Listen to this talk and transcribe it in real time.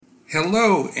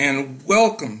Hello and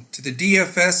welcome to the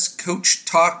DFS Coach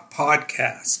Talk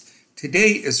podcast.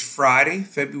 Today is Friday,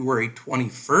 February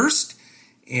 21st,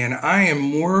 and I am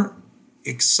more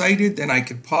excited than I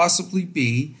could possibly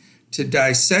be to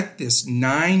dissect this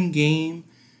 9-game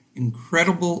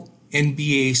incredible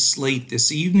NBA slate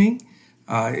this evening.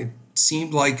 It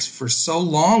seemed like for so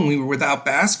long we were without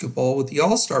basketball with the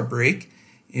All-Star break,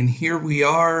 and here we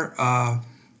are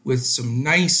with some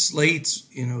nice slates,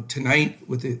 tonight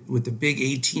with the big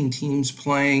 18 teams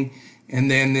playing. And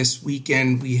then this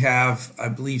weekend we have, I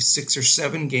believe, 6 or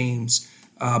 7 games,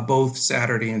 both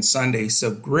Saturday and Sunday. So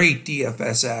great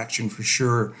DFS action for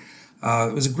sure.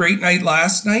 It was a great night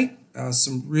last night.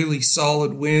 Some really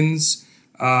solid wins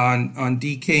on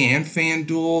DK and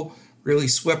FanDuel. Really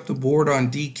swept the board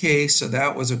on DK, so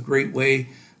that was a great way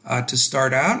to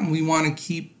start out, and we want to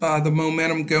keep the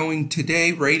momentum going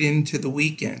today right into the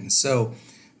weekend. So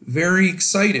very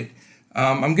excited.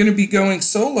 I'm going to be going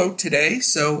solo today,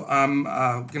 so I'm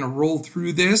going to roll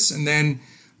through this, and then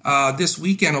this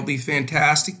weekend will be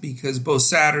fantastic because both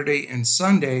Saturday and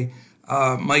Sunday,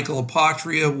 Michael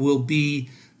Apotria will be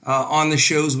on the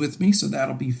shows with me, so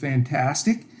that'll be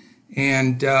fantastic.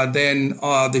 And then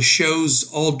the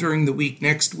shows all during the week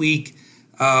next week,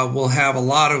 we'll have a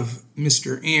lot of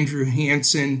Mr. Andrew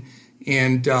Hansen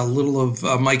and a little of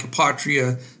Mike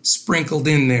Apotria sprinkled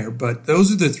in there. But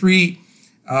those are the 3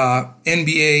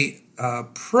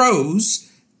 NBA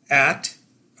pros at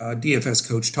DFS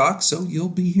Coach Talk. So you'll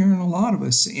be hearing a lot of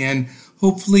us. And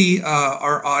hopefully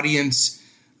our audience,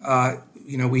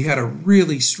 we had a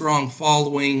really strong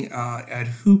following at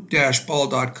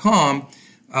hoop-ball.com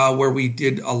where we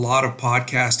did a lot of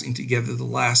podcasting together the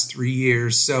last 3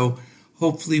 years. So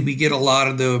hopefully we get a lot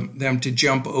of them to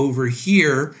jump over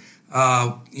here.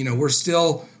 We're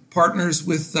still partners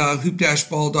with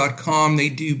hoop-ball.com. They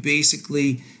do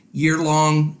basically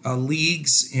year-long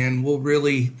leagues, and we'll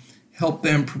really help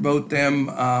them promote them,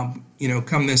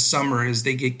 come this summer as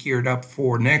they get geared up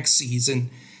for next season.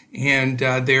 And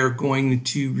they're going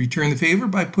to return the favor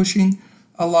by pushing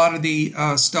a lot of the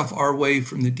stuff our way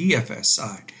from the DFS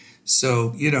side.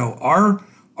 So,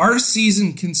 our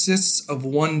season consists of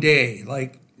one day.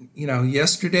 Like,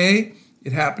 yesterday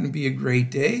it happened to be a great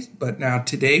day, but now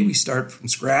today we start from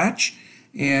scratch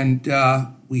and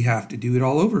we have to do it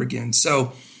all over again.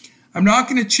 So I'm not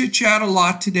going to chit-chat a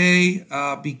lot today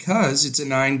because it's a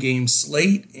 9-game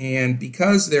slate and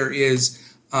because there is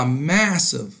a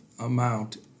massive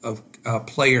amount of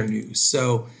player news.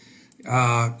 So,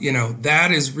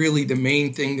 that is really the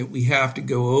main thing that we have to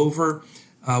go over.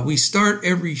 We start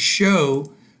every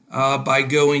show by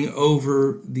going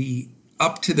over the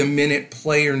up-to-the-minute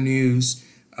player news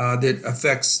that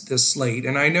affects the slate.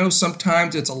 And I know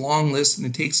sometimes it's a long list and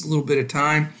it takes a little bit of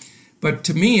time, but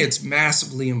to me it's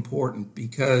massively important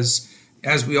because,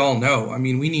 as we all know,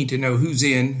 we need to know who's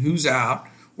in, who's out,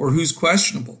 or who's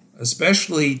questionable,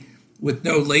 especially with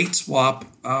no late swap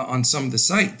on some of the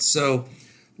sites. So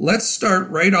let's start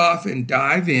right off and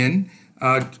dive in.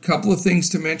 A couple of things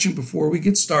to mention before we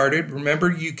get started. Remember,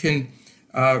 you can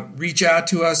reach out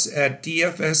to us at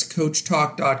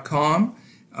dfscoachtalk.com.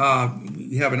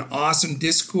 We have an awesome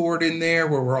Discord in there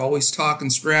where we're always talking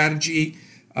strategy.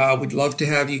 We'd love to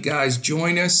have you guys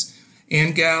join us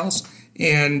and gals.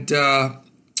 And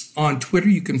on Twitter,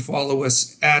 you can follow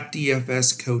us at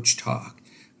DFS Coach Talk.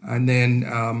 And then,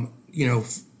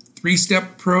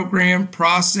 3-step program,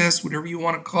 process, whatever you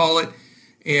want to call it.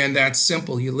 And that's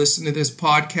simple. You listen to this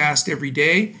podcast every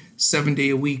day,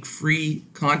 7-day-a-week free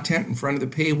content in front of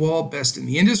the paywall, best in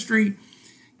the industry.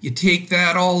 You take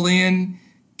that all in,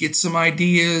 get some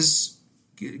ideas,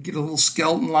 get a little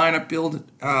skeleton lineup build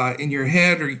in your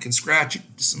head, or you can scratch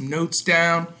some notes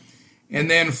down.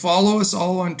 And then follow us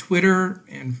all on Twitter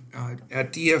and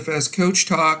at DFS Coach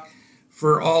Talk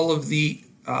for all of the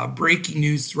breaking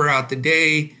news throughout the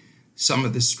day, some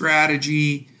of the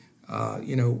strategy,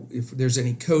 if there's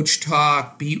any coach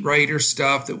talk, beat writer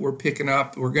stuff that we're picking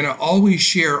up. We're going to always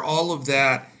share all of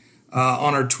that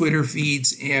on our Twitter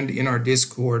feeds and in our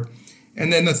Discord.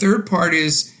 And then the third part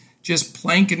is just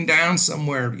planking down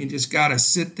somewhere. You just got to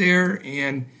sit there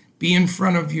and be in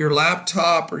front of your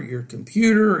laptop or your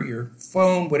computer or your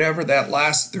phone, whatever, that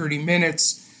last 30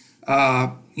 minutes.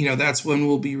 That's when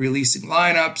we'll be releasing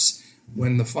lineups,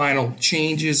 when the final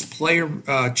changes, player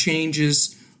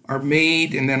changes are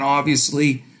made. And then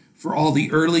obviously for all the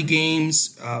early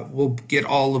games, we'll get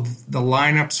all of the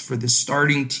lineups for the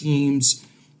starting teams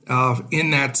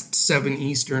in that 7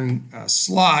 Eastern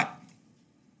slot,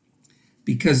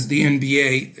 because the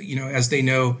NBA,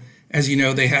 as you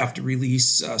know, they have to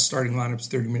release starting lineups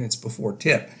 30 minutes before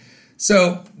tip.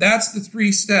 So that's the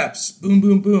 3 steps. Boom,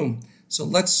 boom, boom. So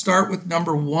let's start with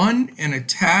number 1 and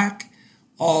attack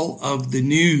all of the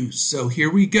news. So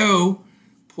here we go.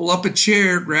 Pull up a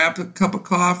chair, grab a cup of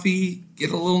coffee,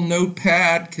 get a little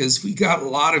notepad because we got a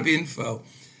lot of info.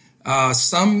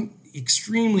 Some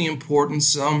extremely important,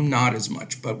 some not as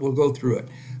much, but we'll go through it.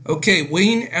 Okay,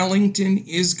 Wayne Ellington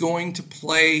is going to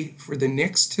play for the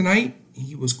Knicks tonight.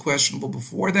 He was questionable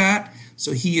before that,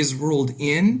 so he is ruled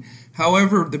in.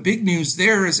 However, the big news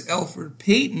there is Elfrid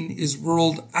Payton is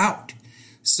ruled out.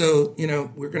 So,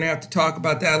 we're going to have to talk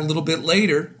about that a little bit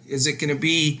later. Is it going to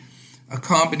be a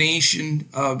combination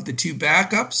of the 2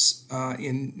 backups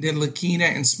in Ntilikina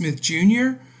and Smith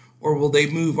Jr., or will they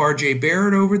move R.J.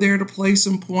 Barrett over there to play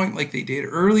some point like they did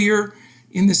earlier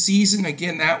in the season?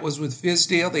 Again, that was with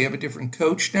Fizdale. They have a different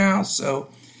coach now, so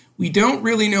we don't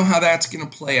really know how that's going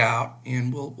to play out,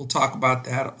 and we'll talk about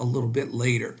that a little bit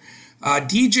later.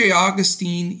 DJ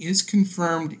Augustine is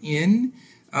confirmed in.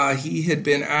 He had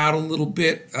been out a little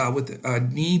bit with a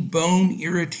knee bone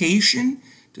irritation.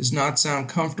 Does not sound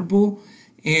comfortable.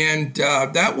 And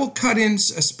that will cut in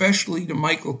especially to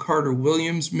Michael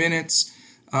Carter-Williams' minutes.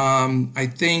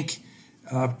 I think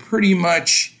pretty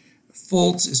much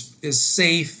Fultz is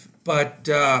safe, but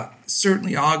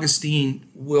certainly Augustine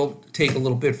will take a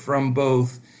little bit from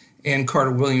both, and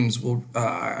Carter-Williams will,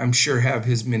 I'm sure, have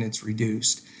his minutes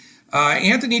reduced.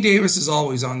 Anthony Davis is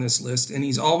always on this list, and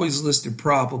he's always listed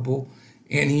probable,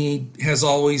 and he has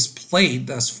always played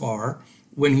thus far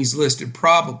when he's listed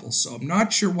probable. So I'm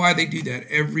not sure why they do that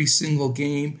every single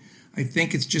game. I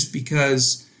think it's just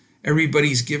because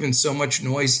everybody's given so much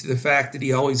noise to the fact that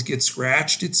he always gets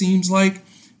scratched, it seems like.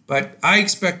 But I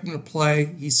expect him to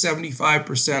play. He's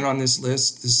 75% on this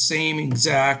list, the same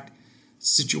exact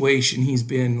situation he's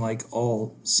been like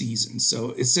all season.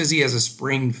 So it says he has a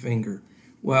sprained finger.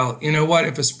 Well, you know what?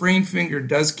 If a sprained finger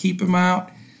does keep him out,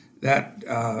 that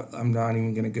I'm not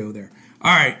even going to go there.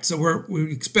 All right, so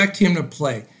we expect him to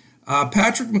play.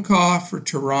 Patrick McCaw for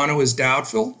Toronto is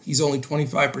doubtful. He's only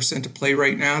 25% to play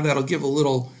right now. That'll give a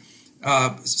little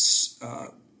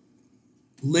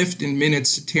lift in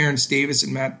minutes to Terrence Davis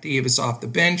and Matt Davis off the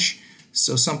bench,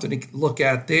 so something to look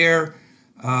at there.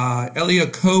 Elia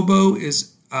Kobo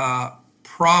is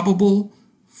probable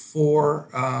for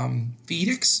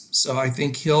Phoenix, so I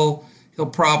think he'll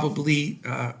probably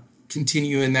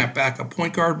continue in that backup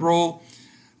point guard role.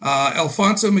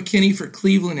 Alfonso McKinney for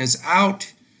Cleveland is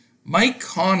out. Mike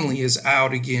Conley is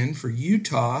out again for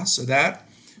Utah, so that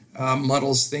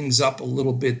muddles things up a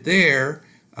little bit there.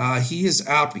 He is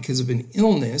out because of an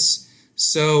illness,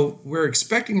 so we're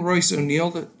expecting Royce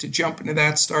O'Neal to jump into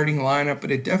that starting lineup,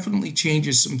 but it definitely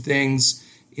changes some things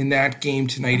in that game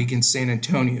tonight against San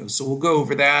Antonio. So we'll go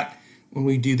over that when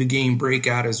we do the game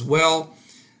breakout as well.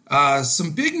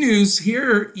 Some big news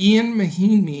here, Ian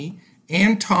Mahinmi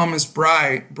and Thomas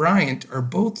Bryant are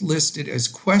both listed as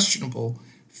questionable,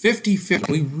 50-50.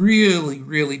 We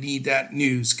really need that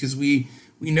news because we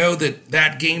know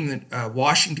that game that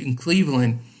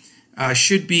Washington-Cleveland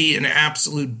should be an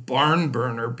absolute barn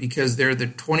burner because they're the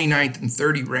 29th and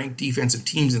 30th ranked defensive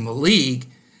teams in the league.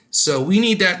 So we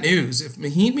need that news. If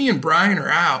Mahinmi and Bryant are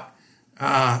out,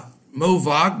 Mo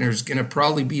Wagner's going to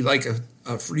probably be like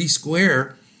a free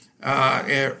square,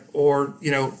 or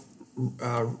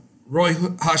Roy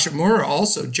Hashimura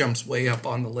also jumps way up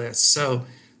on the list. So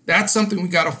that's something we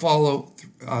got to follow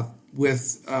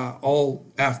with all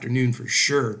afternoon for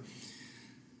sure.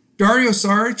 Dario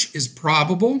Saric is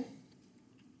probable.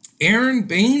 Aaron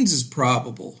Baines is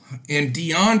probable. And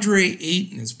DeAndre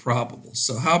Ayton is probable.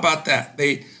 So how about that?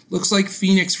 Looks like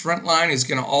Phoenix front line is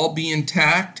going to all be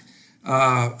intact.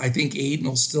 I think Ayton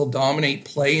will still dominate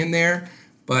play in there.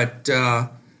 But, I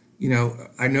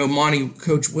know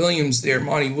Coach Williams there.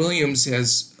 Monty Williams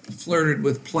has flirted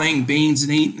with playing Baines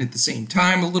and Ayton at the same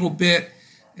time a little bit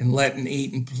and letting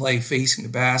Ayton play facing the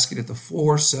basket at the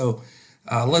 4. So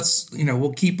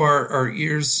we'll keep our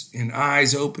ears and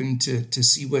eyes open to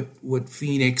see what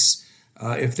Phoenix,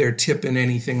 if they're tipping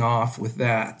anything off with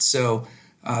that. So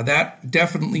that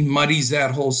definitely muddies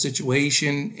that whole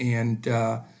situation, and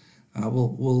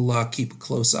we'll keep a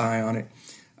close eye on it.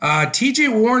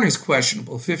 TJ Warren is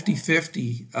questionable,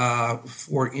 50-50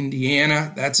 for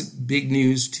Indiana. That's big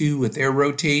news, too, with their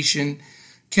rotation.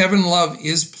 Kevin Love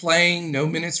is playing, no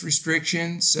minutes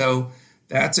restriction, so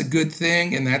that's a good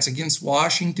thing, and that's against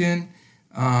Washington.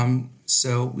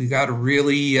 So we got to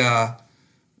really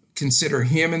consider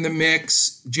him in the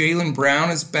mix. Jaylen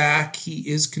Brown is back. He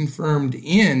is confirmed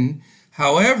in.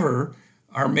 However,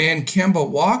 our man Kemba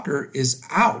Walker is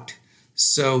out.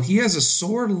 So he has a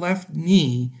sore left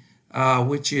knee,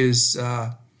 which is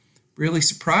really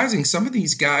surprising. Some of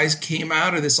these guys came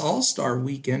out of this All-Star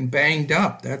weekend banged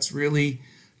up. That's really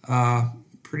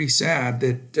pretty sad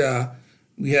that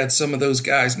we had some of those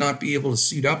guys not be able to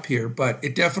suit up here. But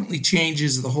it definitely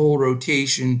changes the whole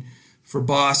rotation for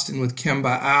Boston with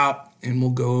Kemba out, and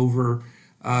we'll go over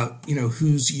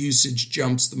whose usage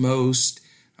jumps the most.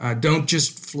 Don't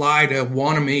just fly to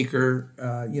Wanamaker.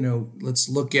 Let's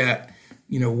look at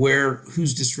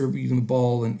who's distributing the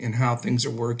ball and how things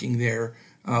are working there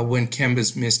when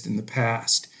Kemba's missed in the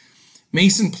past.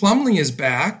 Mason Plumlee is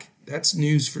back. That's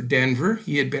news for Denver.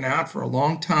 He had been out for a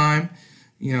long time,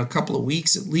 a couple of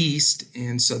weeks at least,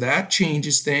 and so that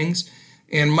changes things.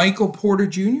 And Michael Porter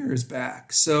Jr. is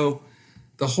back. So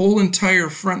the whole entire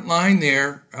front line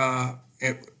there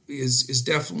is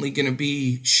definitely going to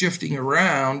be shifting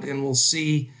around, and we'll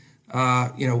see,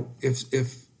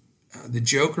 if the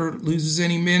Joker loses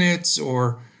any minutes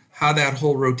or how that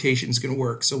whole rotation is going to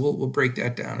work. So we'll break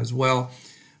that down as well.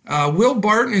 Will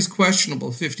Barton is questionable,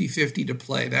 50-50 to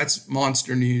play. That's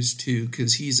monster news too,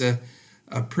 because he's a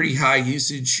pretty high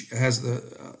usage, has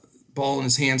the ball in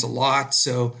his hands a lot.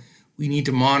 So we need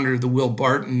to monitor the Will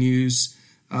Barton news.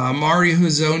 Mario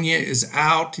Hezonja is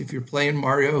out. If you're playing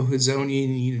Mario Hezonja, you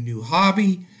need a new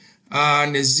hobby.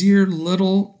 Nazir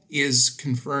Little is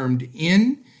confirmed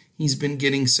in. He's been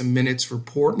getting some minutes for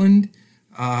Portland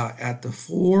at the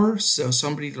 4, so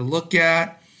somebody to look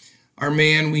at. Our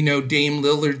man, we know Dame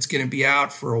Lillard's going to be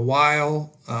out for a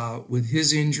while with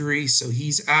his injury, so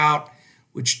he's out,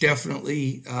 which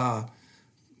definitely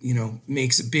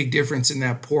makes a big difference in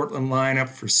that Portland lineup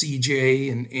for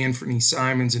CJ and Anthony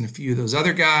Simons and a few of those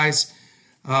other guys.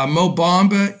 Mo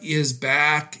Bamba is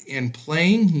back and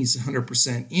playing. He's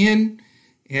 100% in.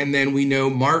 And then we know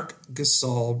Marc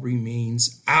Gasol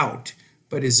remains out,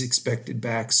 but is expected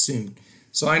back soon.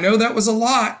 So I know that was a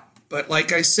lot, but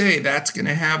like I say, that's going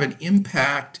to have an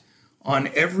impact on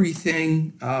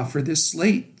everything for this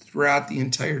slate throughout the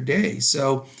entire day.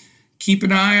 So keep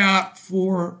an eye out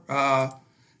for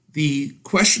the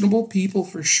questionable people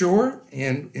for sure,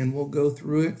 and we'll go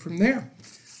through it from there.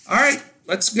 All right,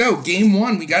 let's go. Game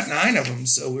 1, we got 9 of them,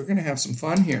 so we're going to have some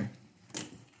fun here.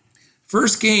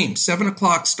 First game, 7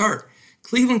 o'clock start.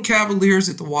 Cleveland Cavaliers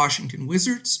at the Washington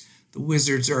Wizards. The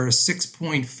Wizards are a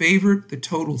 6-point favorite. The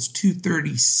total's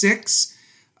 236.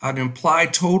 An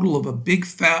implied total of a big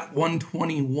fat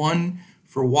 121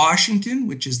 for Washington,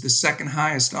 which is the second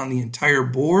highest on the entire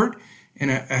board,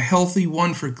 and a healthy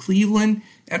one for Cleveland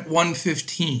at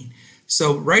 115.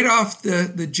 So right off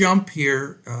the jump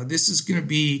here, this is going to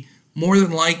be more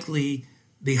than likely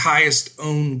the highest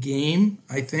owned game,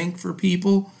 I think, for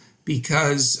people,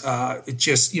 because it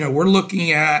just, we're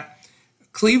looking at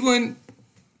Cleveland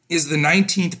is the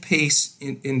 19th pace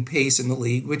in pace in the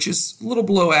league, which is a little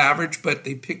below average, but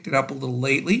they picked it up a little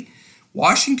lately.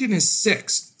 Washington is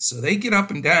 6th, so they get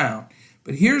up and down.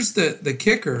 But here's the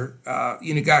kicker.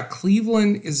 Got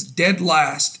Cleveland is dead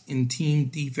last in team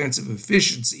defensive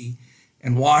efficiency,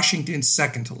 and Washington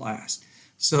second to last.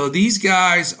 So these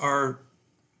guys are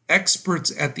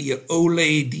experts at the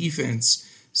Ole defense.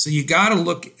 So you got to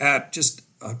look at just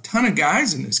a ton of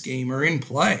guys in this game are in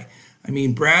play. I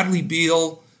mean, Bradley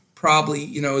Beal probably,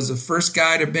 is the first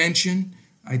guy to mention.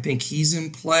 I think he's in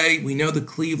play. We know the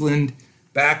Cleveland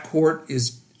backcourt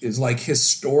is like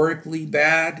historically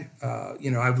bad.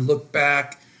 I've looked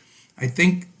back. I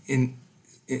think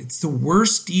it's the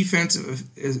worst defensive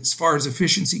as far as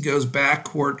efficiency goes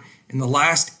backcourt in the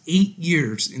last 8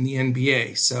 years in the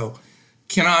NBA. So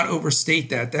cannot overstate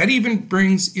that. That even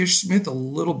brings Ish Smith a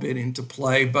little bit into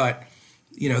play, but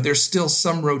there's still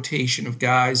some rotation of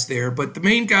guys there. But the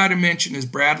main guy to mention is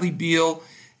Bradley Beal,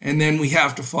 and then we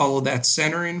have to follow that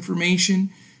center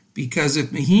information, because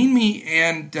if Mahinmi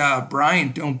and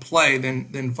Bryant don't play,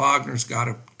 then Wagner's got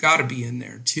to be in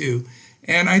there too.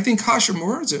 And I think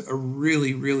Hashimura is a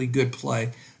really, really good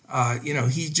play. He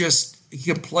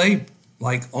can play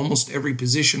like almost every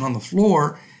position on the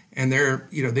floor, and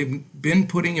they've been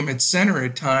putting him at center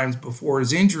at times before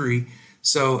his injury.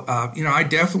 So, I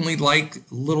definitely like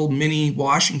little mini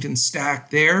Washington stack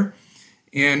there.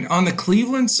 And on the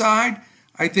Cleveland side,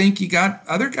 I think you got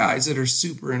other guys that are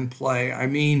super in play. I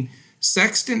mean,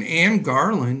 Sexton and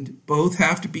Garland both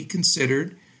have to be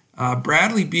considered.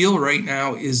 Bradley Beal right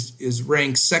now is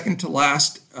ranked second to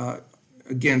last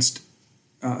against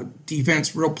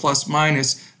defense, real plus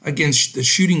minus, against the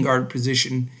shooting guard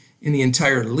position in the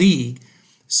entire league.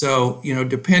 So,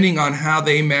 depending on how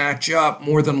they match up,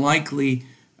 more than likely,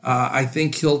 I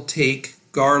think he'll take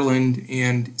Garland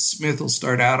and Smith will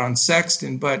start out on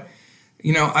Sexton. But,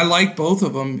 I like both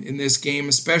of them in this game,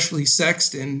 especially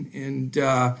Sexton, and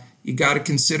you got to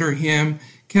consider him.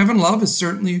 Kevin Love is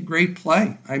certainly a great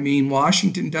play. I mean,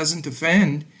 Washington doesn't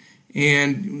defend,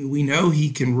 and we know he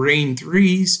can rain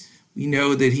threes. We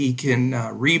know that he can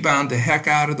rebound the heck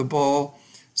out of the ball,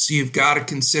 so you've got to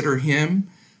consider him.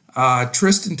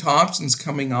 Tristan Thompson's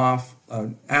coming off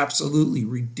an absolutely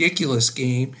ridiculous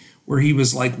game where he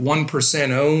was like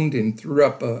 1% owned and threw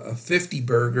up a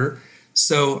 50-burger.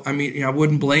 So, I mean, I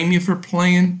wouldn't blame you for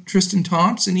playing Tristan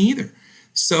Thompson either.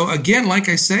 So, again, like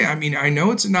I say, I mean, I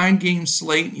know it's a 9-game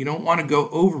slate. You don't want to go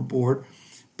overboard.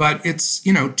 But it's,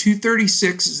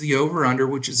 236 is the over-under,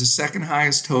 which is the second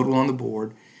highest total on the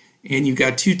board. And you've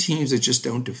got two teams that just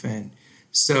don't defend.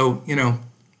 So,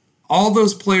 all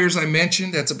those players I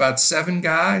mentioned, that's about 7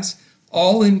 guys,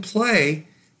 all in play.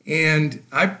 And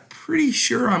I'm pretty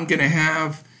sure I'm going to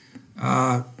have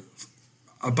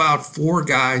about 4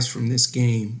 guys from this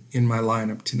game in my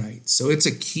lineup tonight. So it's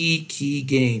a key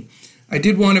game. I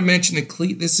did want to mention that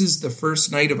this is the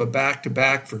first night of a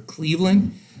back-to-back for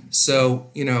Cleveland. So,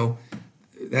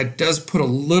 that does put a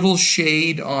little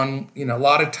shade on, a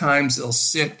lot of times they'll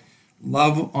sit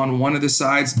Love on one of the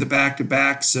sides of the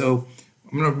back-to-back. So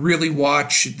I'm going to really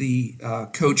watch the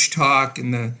coach talk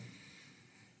and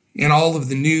all of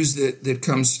the news that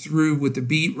comes through with the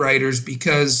beat writers,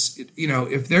 because,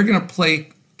 if they're going to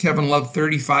play Kevin Love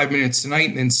 35 minutes tonight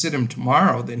and then sit him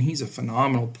tomorrow, then he's a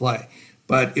phenomenal play.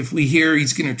 But if we hear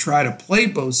he's going to try to play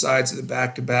both sides of the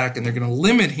back-to-back and they're going to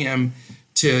limit him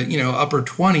to, upper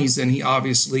 20s, then he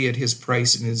obviously at his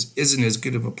price isn't as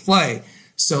good of a play.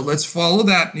 So let's follow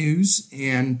that news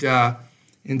and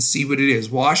see what it is.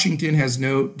 Washington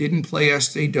didn't play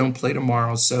yesterday, don't play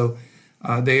tomorrow, so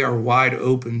they are wide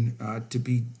open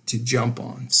to jump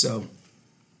on. So,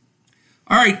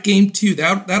 all right, game 2.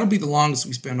 That'll be the longest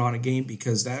we spend on a game,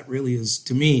 because that really is,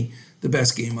 to me, the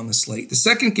best game on the slate. The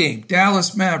second game,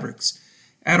 Dallas Mavericks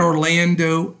at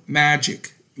Orlando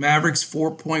Magic. Mavericks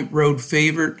 4-point road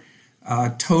favorite,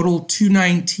 total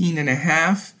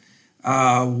 219.5.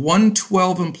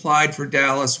 112 implied for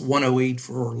Dallas, 108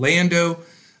 for Orlando.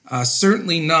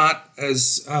 Certainly not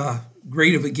as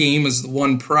great of a game as the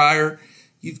one prior.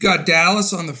 You've got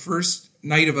Dallas on the first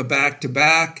night of a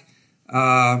back-to-back.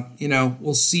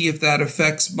 We'll see if that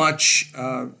affects much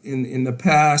in the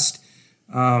past.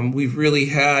 We've really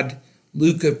had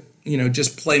Luka,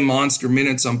 just play monster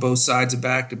minutes on both sides of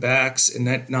back-to-backs and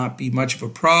that not be much of a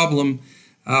problem.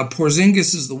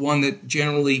 Porzingis is the one that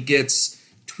generally gets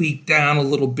tweaked down a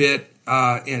little bit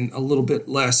and a little bit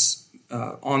less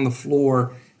on the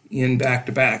floor in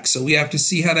back-to-back. So we have to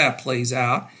see how that plays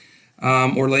out.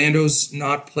 Orlando's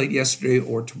not played yesterday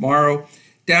or tomorrow.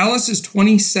 Dallas is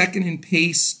 22nd in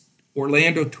pace,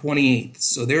 Orlando 28th.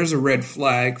 So there's a red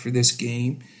flag for this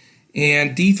game.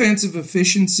 And defensive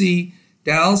efficiency,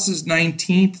 Dallas is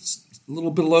 19th, a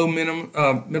little below middle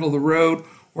of the road.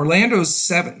 Orlando's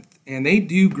 7th, and they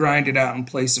do grind it out and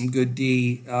play some good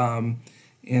D.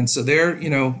 And so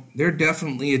they're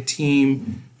definitely a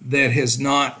team that has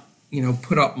not,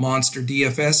 put up monster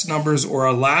DFS numbers or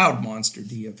allowed monster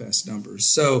DFS numbers.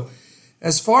 So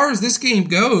as far as this game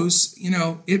goes,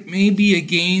 it may be a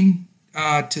game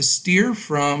to steer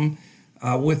from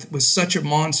with such a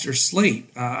monster slate.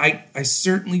 I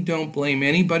certainly don't blame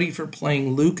anybody for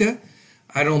playing Luka.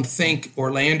 I don't think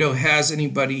Orlando has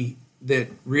anybody that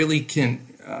really can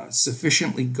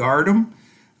sufficiently guard him.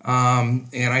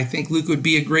 And I think Luka would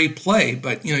be a great play.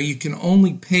 But, you can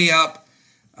only pay up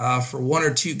for 1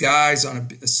 or 2 guys on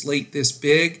a slate this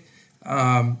big.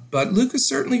 But Luka's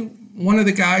certainly one of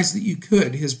the guys that you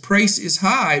could. His price is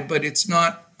high, but it's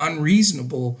not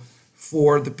unreasonable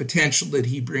for the potential that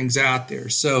he brings out there.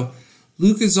 So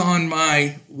Luka's on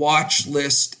my watch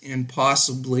list and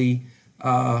possibly,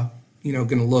 going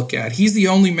to look at. He's the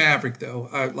only Maverick, though.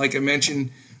 Like I mentioned,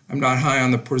 I'm not high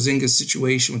on the Porzingis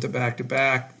situation with the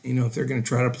back-to-back, if they're going to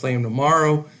try to play him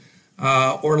tomorrow.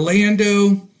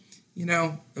 Orlando,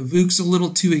 Vuk's a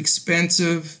little too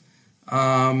expensive.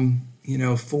 Fournier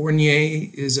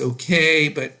is okay,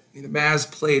 but the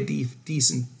Mavs play a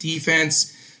decent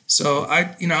defense. So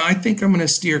I think I'm going to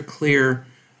steer clear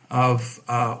of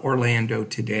Orlando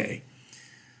today.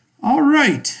 All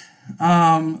right,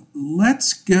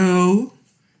 let's go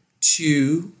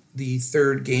to the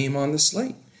third game on the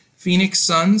slate. Phoenix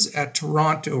Suns at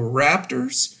Toronto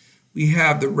Raptors. We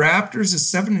have the Raptors a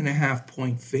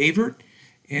 7.5-point favorite,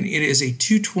 and it is a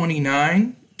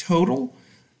 229 total.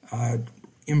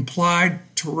 Implied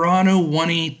Toronto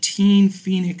 118,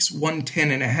 Phoenix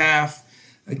 110.5.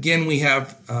 Again, we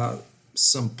have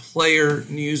some player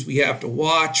news we have to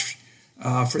watch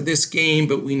for this game,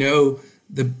 but we know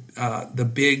the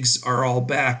bigs are all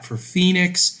back for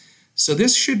Phoenix. So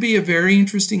this should be a very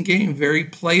interesting game, very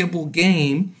playable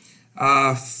game.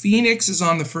 Phoenix is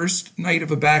on the first night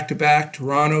of a back-to-back.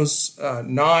 Toronto's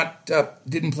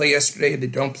didn't play yesterday. They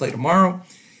don't play tomorrow.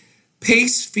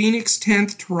 Pace, Phoenix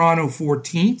 10th, Toronto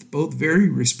 14th, both very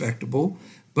respectable.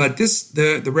 But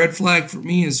the red flag for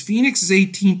me is Phoenix is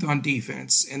 18th on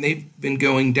defense, and they've been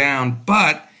going down.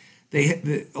 But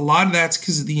a lot of that's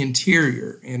because of the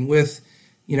interior. And with,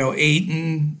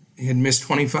 Ayton had missed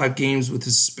 25 games with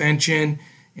a suspension,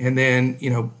 and then,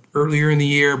 earlier in the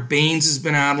year, Baines has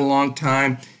been out a long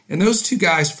time, and those two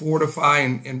guys fortify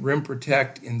and rim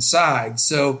protect inside.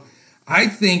 So I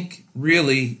think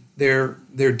really their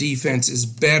defense is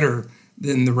better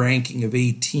than the ranking of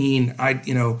 18.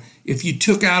 If you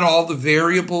took out all the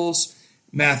variables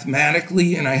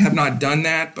mathematically, and I have not done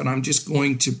that, but I'm just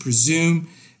going to presume,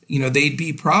 they'd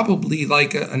be probably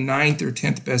like a 9th or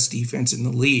 10th best defense in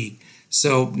the league.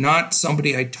 So not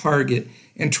somebody I target.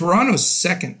 And Toronto's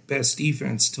second best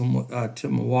defense to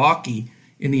Milwaukee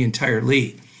in the entire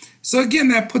league. So again,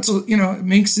 that puts it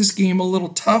makes this game a little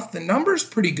tough. The number's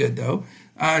pretty good though.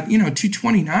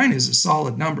 229 is a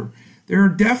solid number. There are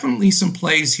definitely some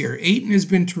plays here. Ayton has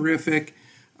been terrific.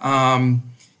 And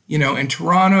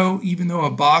Toronto, even though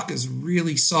Ibaka is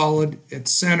really solid at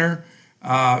center,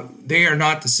 they are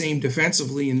not the same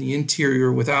defensively in the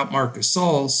interior without Marc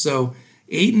Gasol. So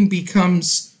Ayton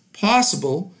becomes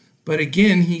possible. But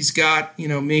again, he's got,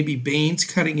 maybe Baines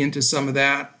cutting into some of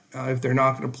that if they're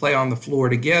not going to play on the floor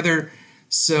together.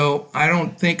 So I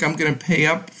don't think I'm going to pay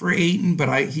up for Ayton,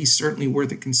 but he's certainly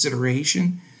worth a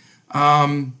consideration.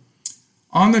 On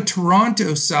the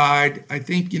Toronto side, I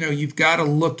think, you've got to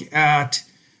look at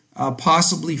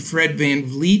possibly Fred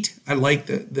VanVleet. I like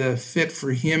the fit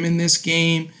for him in this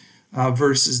game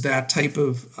versus that type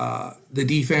of the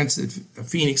defense that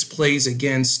Phoenix plays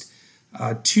against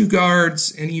two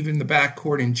guards and even the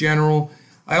backcourt in general.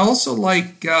 I also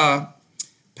like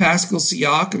Pascal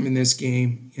Siakam in this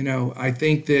game. I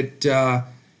think that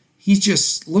he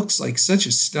just looks like such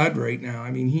a stud right now.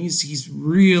 I mean, he's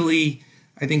really,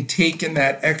 I think, taken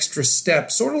that extra step,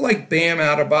 sort of like Bam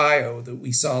Adebayo that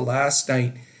we saw last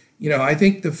night. I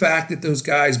think the fact that those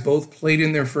guys both played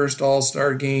in their first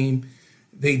All-Star game,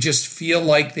 they just feel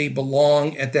like they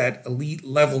belong at that elite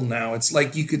level now. It's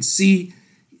like you could see,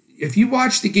 if you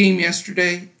watched the game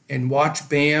yesterday and watch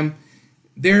Bam,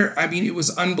 it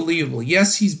was unbelievable.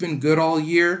 Yes, he's been good all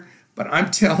year, but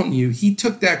I'm telling you, he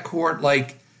took that court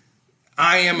like,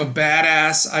 I am a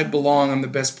badass, I belong, I'm the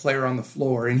best player on the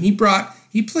floor. And he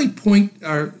played point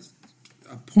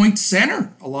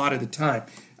center a lot of the time.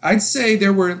 I'd say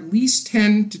there were at least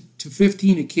 10 to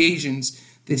 15 occasions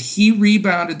that he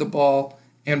rebounded the ball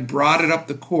and brought it up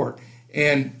the court.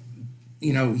 And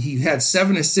he had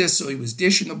 7 assists, so he was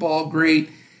dishing the ball great.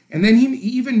 And then he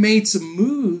even made some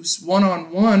moves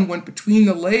one-on-one, went between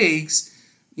the legs,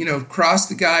 crossed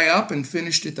the guy up and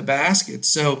finished at the basket.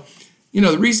 So,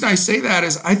 the reason I say that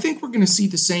is I think we're going to see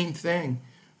the same thing.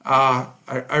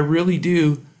 I really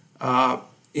do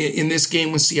in this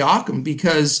game with Siakam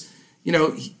because,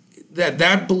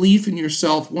 that belief in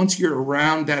yourself, once you're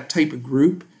around that type of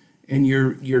group and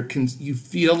you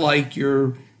feel like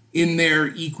you're in there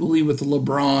equally with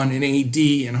LeBron and AD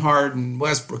and Harden and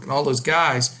Westbrook and all those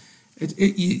guys,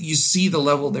 you see the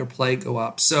level of their play go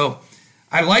up. So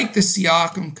I like the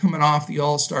Siakam coming off the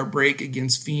All-Star break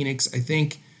against Phoenix. I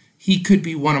think he could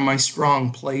be one of my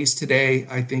strong plays today.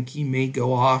 I think he may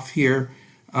go off here.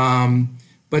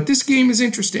 But this game is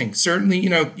interesting. Certainly,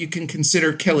 you can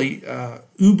consider Kelly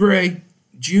Oubre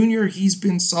Jr. He's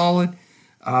been solid.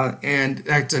 And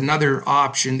that's another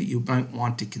option that you might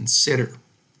want to consider.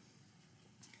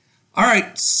 All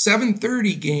right,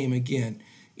 7:30 game again.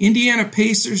 Indiana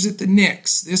Pacers at the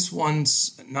Knicks. This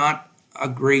one's not a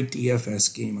great DFS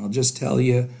game. I'll just tell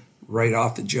you right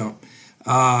off the jump.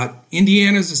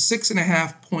 Indiana's a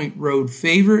 6.5-point road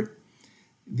favorite.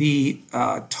 The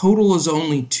total is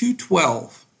only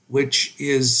 212, which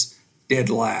is dead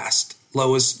last,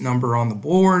 lowest number on the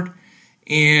board,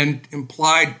 and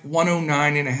implied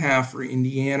 109.5 for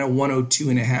Indiana,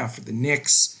 102.5 for the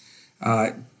Knicks.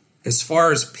 As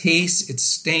far as pace, it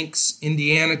stinks.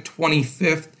 Indiana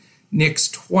 25th, Knicks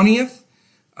 20th.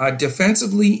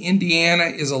 Defensively, Indiana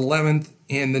is 11th,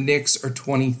 and the Knicks are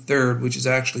 23rd, which is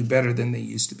actually better than they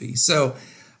used to be. So,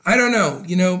 I don't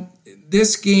know.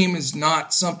 This game is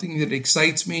not something that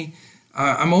excites me.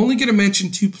 I'm only going to mention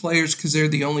two players because they're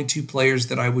the only two players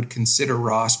that I would consider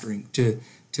rostering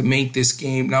to make this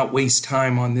game, not waste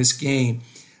time on this game.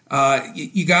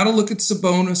 You got to look at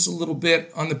Sabonis a little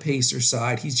bit on the Pacer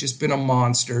side. He's just been a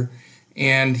monster,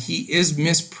 and he is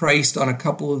mispriced on a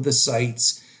couple of the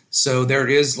sites. So there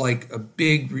is like a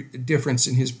big difference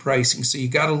in his pricing. So you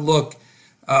got to look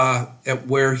at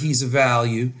where he's a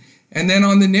value. And then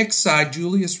on the Knicks side,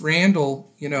 Julius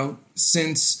Randle,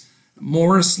 since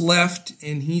Morris left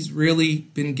and he's really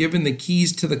been given the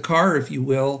keys to the car, if you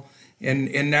will,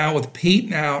 and now with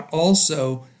Peyton out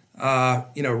also,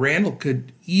 Randle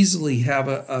could easily have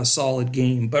a solid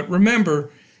game. But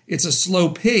remember, it's a slow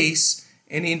pace,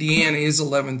 and Indiana is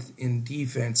 11th in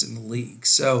defense in the league.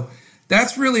 So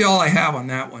that's really all I have on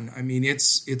that one. I mean,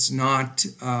 it's not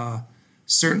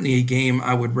certainly a game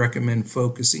I would recommend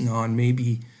focusing on.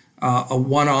 Maybe a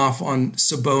one-off on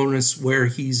Sabonis where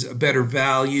he's a better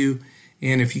value,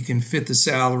 and if you can fit the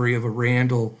salary of a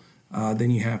Randle,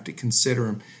 then you have to consider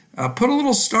him. Put a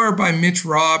little star by Mitch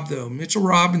Robb, though. Mitchell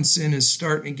Robinson is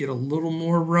starting to get a little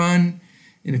more run,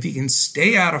 and if he can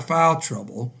stay out of foul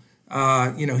trouble,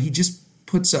 he just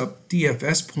puts up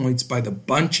DFS points by the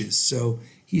bunches, so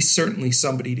he's certainly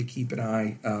somebody to keep an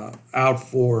eye out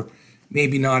for.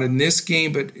 Maybe not in this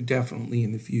game, but definitely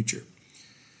in the future.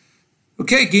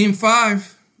 Okay, Game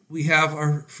 5. We have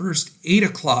our first 8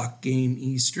 o'clock game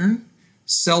Eastern.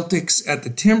 Celtics at the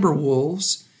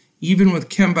Timberwolves. Even with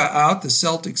Kemba out, the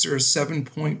Celtics are a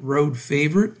 7-point road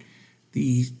favorite.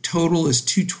 The total is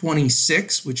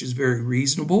 226, which is very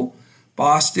reasonable.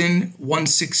 Boston,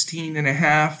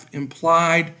 116.5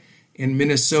 implied, and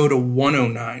Minnesota,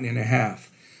 109.5.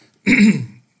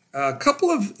 A couple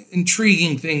of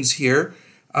intriguing things here.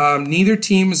 Neither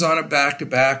team is on a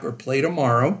back-to-back or play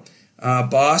tomorrow.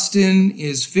 Boston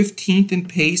is 15th in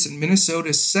pace, and Minnesota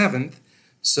is 7th.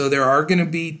 So there are going to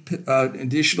be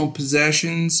additional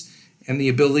possessions and the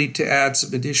ability to add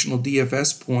some additional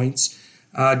DFS points.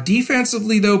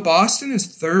 Defensively, though, Boston is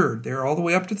 3rd. They're all the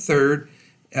way up to 3rd.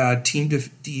 Team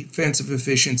defensive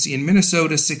efficiency, and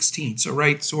Minnesota 16th, so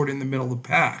right sort of in the middle of the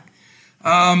pack.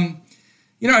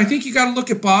 I think you got to look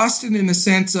at Boston in the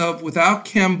sense of without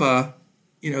Kemba,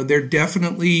 there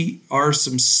definitely are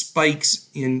some spikes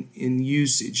in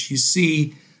usage. You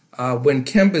see, when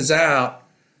Kemba's out,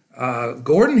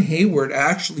 Gordon Hayward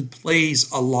actually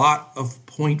plays a lot of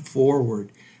point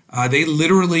forward. They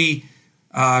literally,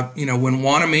 when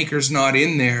Wanamaker's not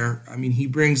in there, I mean, he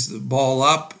brings the ball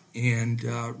up and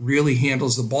really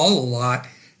handles the ball a lot.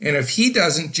 And if he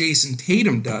doesn't, Jason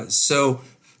Tatum does. So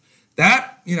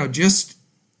that, just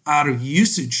out of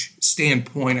usage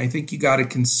standpoint, I think you got to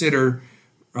consider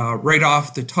right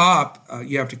off the top,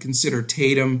 you have to consider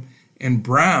Tatum and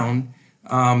Brown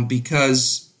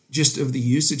because just of the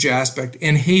usage aspect,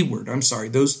 and Hayward,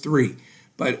 those three.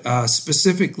 But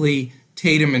specifically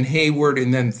Tatum and Hayward,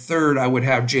 and then third I would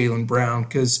have Jaylen Brown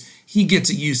because he gets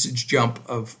a usage jump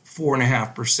of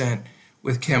 4.5%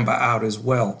 with Kemba out as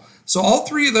well. So all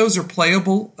three of those are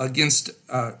playable against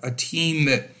a team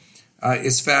that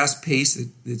is fast-paced,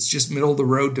 that's just middle of the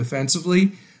road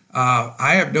defensively.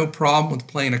 I have no problem with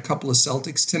playing a couple of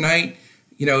Celtics tonight.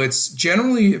 It's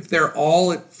generally, if they're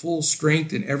all at full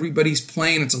strength and everybody's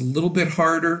playing, it's a little bit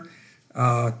harder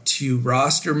to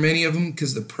roster many of them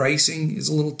because the pricing is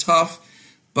a little tough.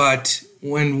 But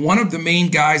when one of the main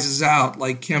guys is out,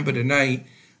 like Kemba tonight,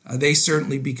 they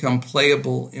certainly become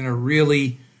playable in a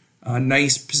really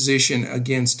nice position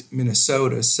against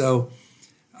Minnesota. So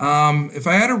if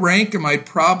I had to rank them, I'd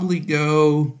probably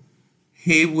go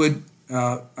Hayward,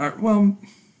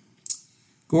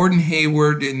 Gordon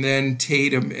Hayward, and then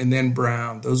Tatum, and then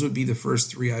Brown. Those would be the first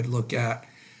three I'd look at.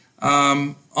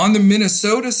 On the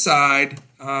Minnesota side,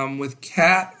 with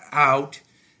Cat out,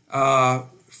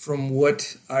 from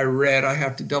what I read, I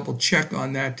have to double check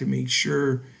on that to make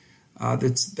sure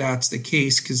that's the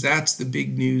case, because that's the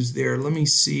big news there. Let me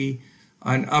see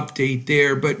an update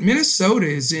there. But Minnesota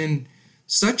is in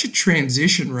such a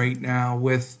transition right now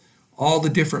with all the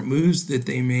different moves that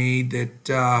they made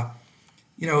that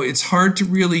it's hard to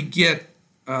really get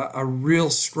a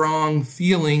real strong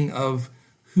feeling of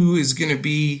who is going to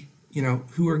be,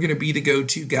 who are going to be the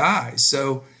go-to guys.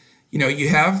 So, you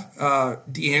have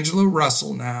D'Angelo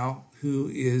Russell now, who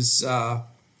is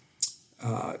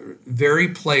very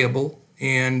playable,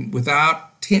 and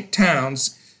without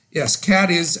Towns, yes,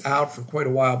 Cat is out for quite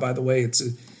a while, by the way. It's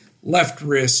a left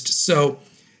wrist. So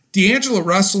D'Angelo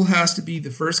Russell has to be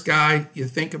the first guy you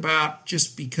think about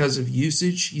just because of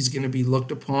usage. He's going to be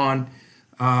looked upon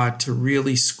to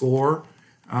really score.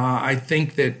 I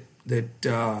think that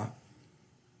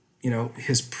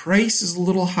his price is a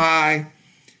little high,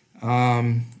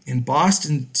 and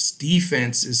Boston's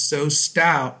defense is so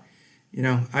stout.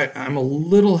 I'm a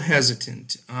little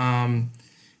hesitant.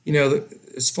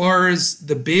 As far as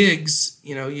the bigs,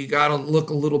 you got to look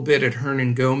a little bit at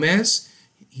Hernan Gomez.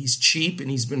 He's cheap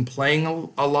and he's been playing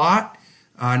a lot.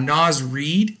 Naz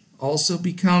Reid also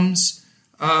becomes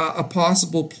a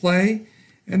possible play.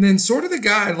 And then sort of the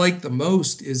guy I like the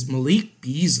most is Malik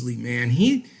Beasley, man.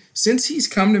 Since he's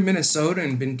come to Minnesota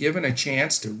and been given a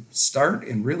chance to start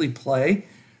and really play,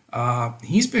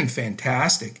 he's been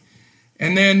fantastic.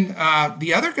 And then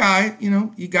the other guy,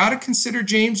 you got to consider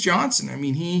James Johnson. I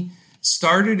mean, he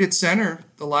started at center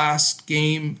the last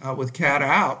game with Cat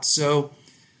out. So,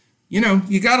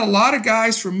 you got a lot of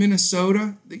guys from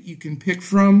Minnesota that you can pick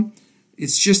from.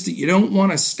 It's just that you don't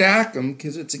want to stack them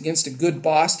because it's against a good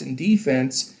Boston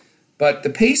defense. But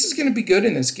the pace is going to be good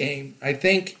in this game. I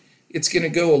think it's going to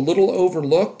go a little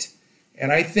overlooked.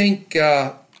 And I think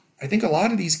a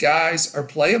lot of these guys are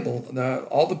playable.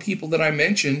 All the people that I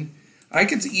mentioned, I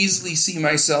could easily see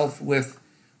myself with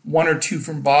one or two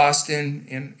from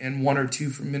Boston and one or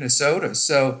two from Minnesota.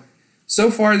 So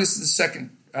far, this is the second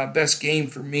best game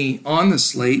for me on the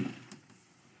slate.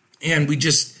 And we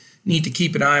just need to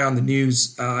keep an eye on the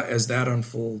news as that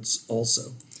unfolds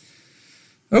also.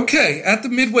 Okay, at the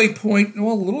midway point,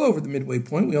 well, a little over the midway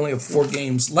point, we only have 4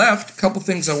 games left. A couple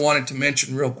things I wanted to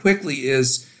mention real quickly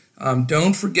is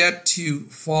don't forget to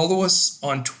follow us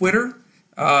on Twitter.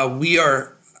 We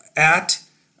are at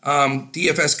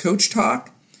DFS Coach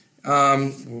Talk.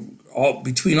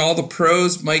 Between all the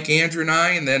pros, Mike, Andrew, and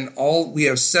I, and then we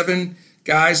have 7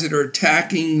 guys that are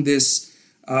attacking this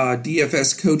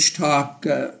DFS Coach Talk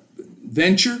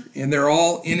venture, and they're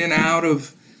all in and out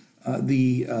of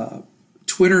the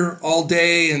Twitter all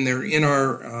day, and they're in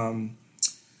our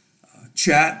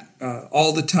chat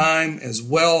all the time as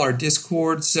well, our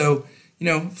Discord. So,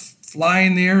 fly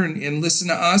in there and listen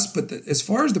to us. But as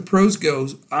far as the pros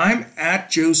goes, I'm at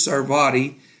Joe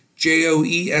Sarvadi,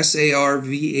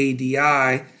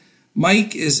 JoeSarvadi.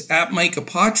 Mike is at Mike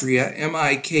Apotria,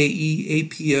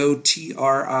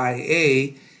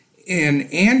 MikeApotria,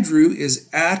 and Andrew is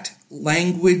at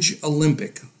Language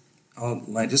Olympic,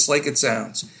 just like it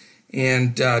sounds.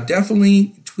 And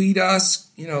definitely tweet us,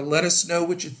 let us know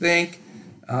what you think,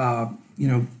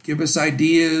 give us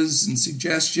ideas and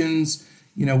suggestions.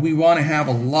 We want to have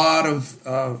a lot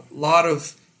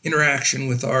of interaction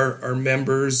with our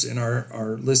members and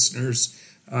our listeners.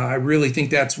 I really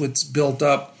think that's what's built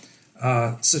up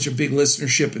such a big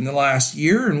listenership in the last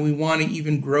year, and we want to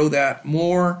even grow that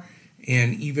more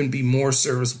and even be more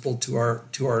serviceable to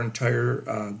our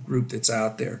entire group that's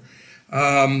out there.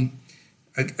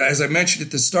 As I mentioned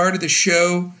at the start of the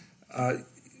show,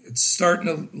 it's starting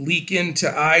to leak into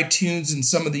iTunes and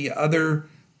some of the other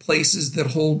places that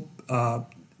hold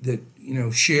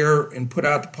share and put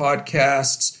out the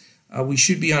podcasts. We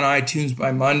should be on iTunes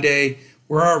by Monday.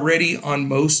 We're already on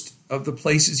most of the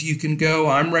places you can go.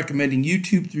 I'm recommending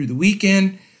YouTube through the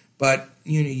weekend, but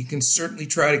you can certainly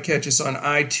try to catch us on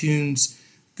iTunes,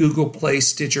 Google Play,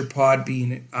 Stitcher,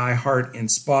 Podbean, iHeart, and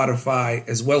Spotify,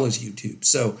 as well as YouTube.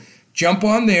 So jump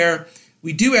on there.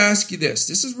 We do ask you this.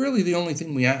 This is really the only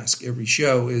thing we ask every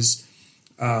show is,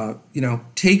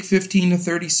 take 15 to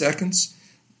 30 seconds.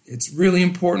 It's really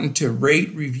important to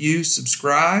rate, review,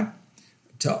 subscribe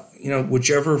to,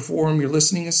 whichever forum you're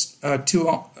listening to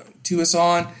us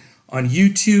on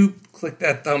YouTube. Click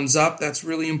that thumbs up. That's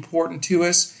really important to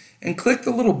us. And click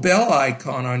the little bell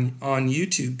icon on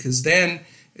YouTube, because then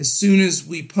as soon as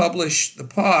we publish the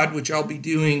pod, which I'll be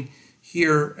doing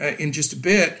here in just a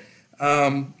bit,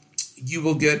 you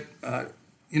will get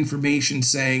information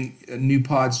saying a new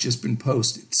pod's just been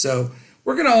posted. So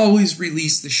we're going to always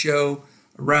release the show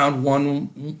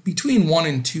around between 1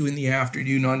 and 2 in the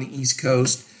afternoon on the East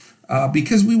Coast,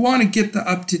 because we want to get the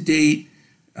up-to-date,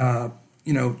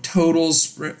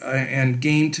 totals and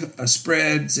game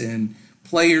spreads and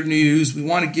player news. We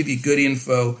want to give you good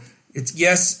info.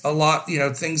 It's a lot,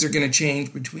 things are going to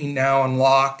change between now and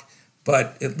lock,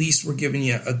 but at least we're giving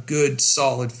you a good,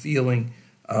 solid feeling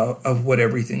of what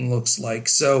everything looks like.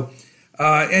 So,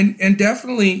 and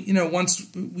definitely, once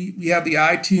we have the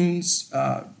iTunes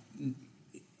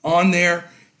on there,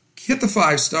 hit the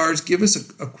 5 stars, give us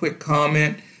a quick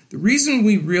comment. The reason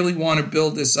we really want to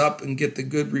build this up and get the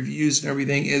good reviews and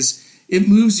everything is it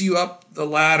moves you up the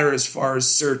ladder as far as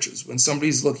searches. When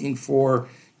somebody's looking for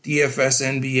DFS,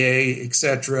 NBA,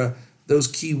 etc., those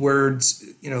keywords,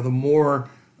 the more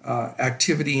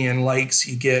activity and likes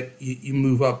you get, you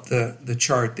move up the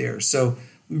chart there. So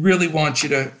we really want you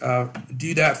to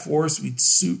do that for us. We'd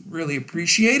really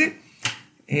appreciate it.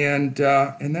 And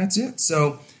that's it.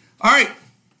 So, all right.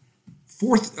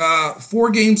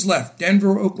 4 games left.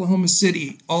 Denver, Oklahoma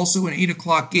City, also an 8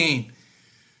 o'clock game.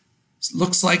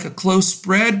 Looks like a close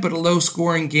spread, but a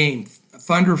low-scoring game.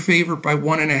 Thunder favored by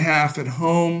 1.5 at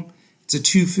home. It's a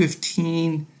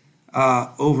 215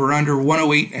 over-under,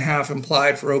 108.5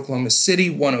 implied for Oklahoma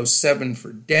City, 107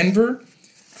 for Denver.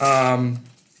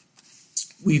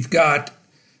 We've got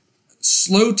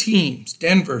Slow teams.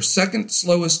 Denver, second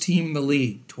slowest team in the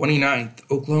league, 29th.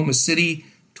 Oklahoma City,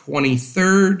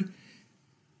 23rd.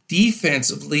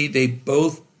 Defensively, they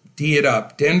both D it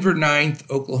up. Denver, 9th.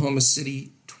 Oklahoma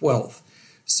City, 12th.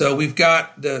 So we've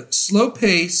got the slow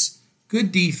pace,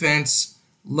 good defense,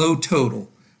 low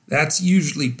total. That's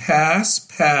usually pass,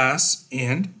 pass,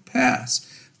 and pass.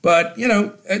 But,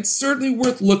 it's certainly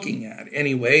worth looking at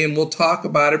anyway, and we'll talk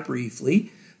about it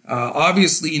briefly.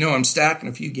 Obviously, I'm stacking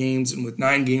a few games, and with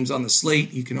 9 games on the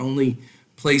slate, you can only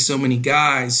play so many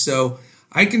guys. So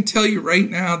I can tell you right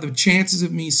now, the chances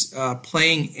of me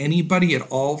playing anybody at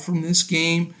all from this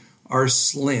game are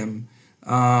slim.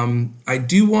 I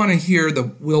do want to hear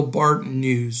the Will Barton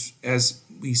news. As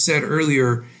we said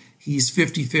earlier, he's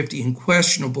 50-50 and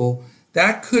questionable.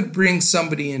 That could bring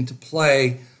somebody into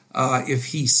play if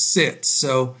he sits.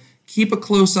 So keep a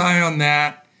close eye on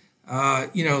that.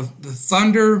 The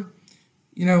Thunder,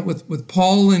 with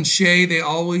Paul and Shea, they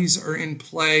always are in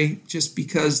play just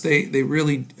because they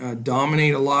really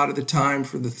dominate a lot of the time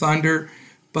for the Thunder.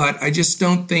 But I just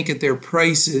don't think at their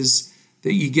prices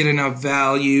that you get enough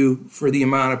value for the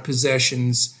amount of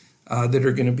possessions that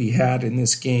are going to be had in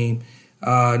this game.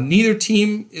 Neither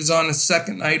team is on a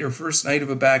second night or first night of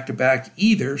a back-to-back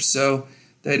either, so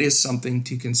that is something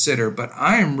to consider. But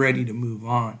I am ready to move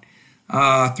on.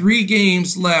 3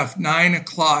 games left, 9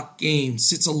 o'clock game,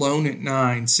 sits alone at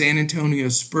 9. San Antonio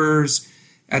Spurs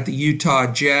at the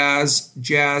Utah Jazz,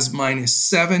 Jazz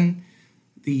 -7.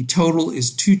 The total is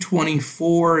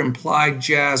 224, implied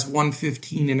Jazz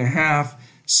 115.5,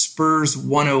 Spurs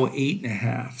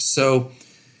 108.5. So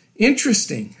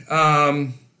interesting.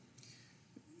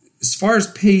 As far as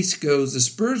pace goes, the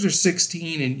Spurs are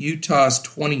 16 and Utah's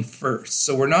 21st.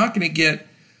 So we're not going to get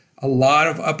a lot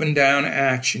of up and down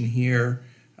action here,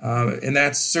 and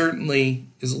that certainly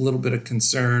is a little bit of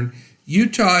concern.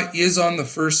 Utah is on the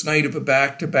first night of a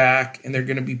back-to-back, and they're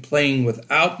going to be playing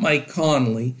without Mike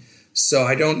Conley, so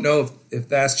I don't know if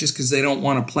that's just because they don't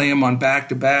want to play him on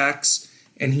back-to-backs,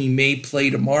 and he may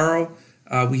play tomorrow.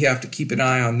 We have to keep an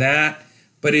eye on that,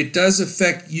 but it does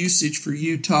affect usage for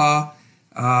Utah,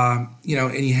 and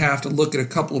you have to look at a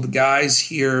couple of guys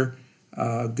here.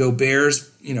 Gobert's,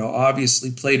 obviously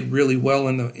played really well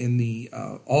in the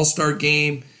All-Star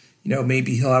game.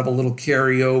 Maybe he'll have a little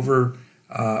carryover,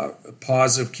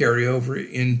 positive carryover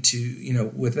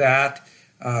into, with that.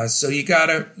 So you got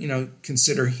to,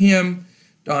 consider him.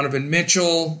 Donovan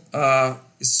Mitchell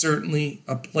is certainly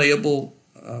a playable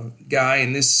guy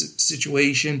in this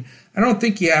situation. I don't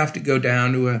think you have to go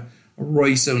down to a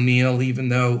Royce O'Neal, even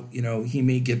though, he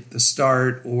may get the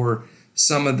start, or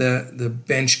some of the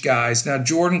bench guys. Now,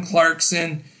 Jordan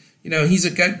Clarkson, he's a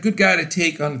good guy to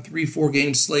take on a 3-4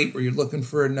 game slate where you're looking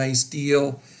for a nice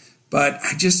deal. But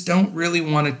I just don't really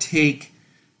want to take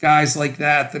guys like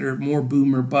that are more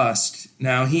boom or bust.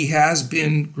 Now, he has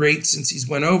been great since he's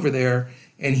went over there,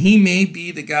 and he may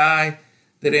be the guy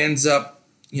that ends up,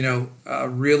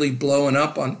 really blowing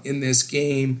up in this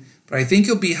game. But I think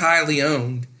he'll be highly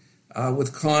owned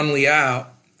with Conley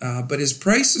out. But his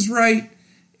price is right.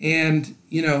 And,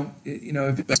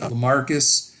 if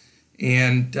LaMarcus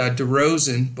and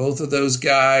DeRozan, both of those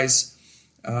guys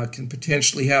can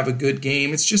potentially have a good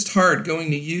game. It's just hard going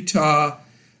to Utah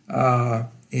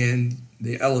and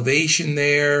the elevation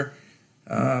there.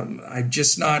 I'm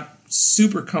just not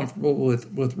super comfortable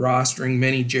with rostering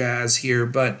many Jazz here,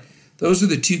 but those are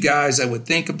the 2 guys I would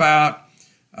think about.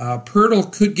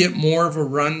 Pirtle could get more of a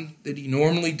run than he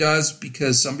normally does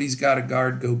because somebody's got to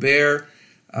guard Gobert.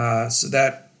 So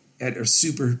that at a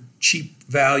super cheap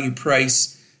value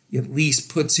price, at least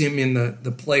puts him in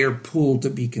the player pool to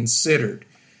be considered.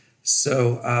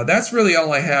 So that's really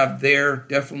all I have there.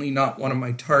 Definitely not one of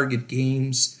my target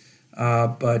games,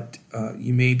 but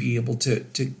you may be able to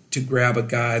grab a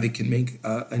guy that can make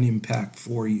an impact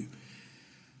for you.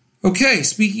 Okay,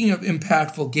 speaking of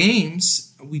impactful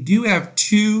games, we do have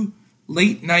 2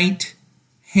 late-night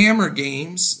hammer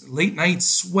games, late-night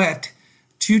sweat,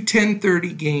 2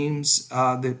 10:30 games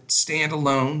that stand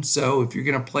alone. So if you're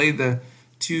going to play the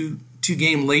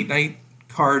two-game late-night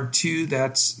card too,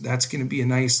 that's going to be a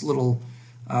nice little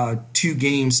 2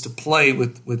 games to play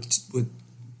with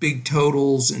big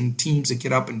totals and teams that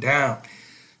get up and down.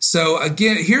 So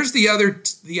again, here's the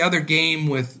other game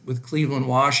with Cleveland,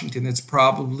 Washington that's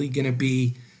probably going to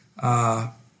be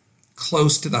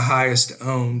close to the highest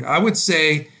owned. I would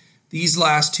say these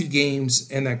last 2 games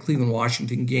and that Cleveland,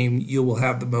 Washington game, you will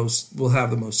have the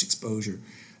most exposure.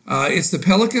 It's the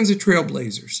Pelicans at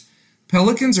Trailblazers.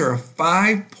 Pelicans are a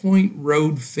 5-point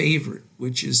road favorite,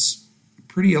 which is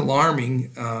pretty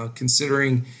alarming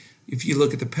considering if you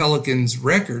look at the Pelicans'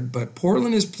 record. But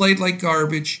Portland has played like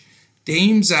garbage.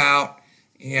 Dame's out,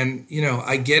 and,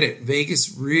 I get it.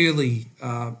 Vegas really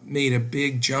made a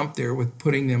big jump there with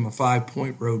putting them a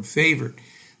 5-point road favorite.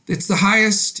 It's the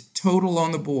highest total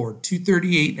on the board,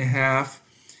 238.5.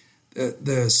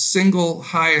 The single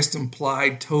highest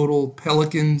implied total,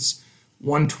 Pelicans,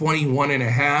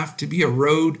 121.5. To be a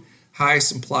road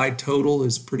highest implied total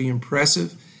is pretty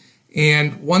impressive.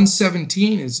 And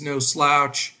 117 is no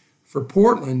slouch for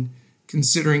Portland,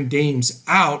 considering Dame's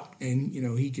out and,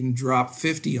 he can drop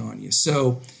 50 on you.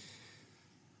 So,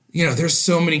 there's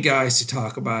so many guys to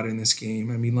talk about in this game.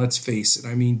 I mean, let's face it.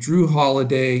 I mean, Drew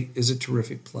Holiday is a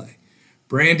terrific play.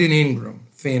 Brandon Ingram,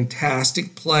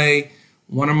 fantastic play.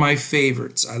 One of my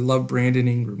favorites. I love Brandon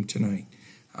Ingram tonight.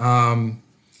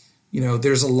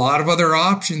 There's a lot of other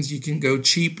options you can go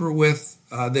cheaper with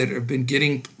that have been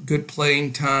getting good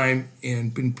playing time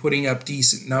and been putting up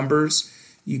decent numbers.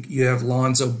 You have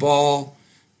Lonzo Ball,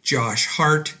 Josh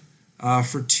Hart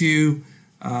for 2.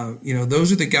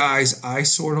 Those are the guys I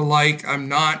sort of like. I'm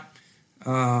not.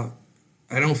 I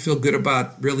don't feel good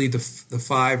about really the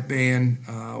 5-man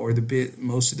or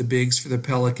most of the bigs for the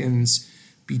Pelicans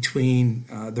between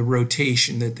the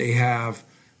rotation that they have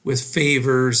with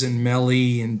Favors and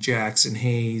Melly and Jackson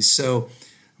Hayes. So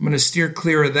I'm going to steer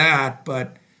clear of that.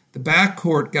 But the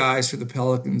backcourt guys for the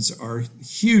Pelicans are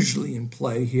hugely in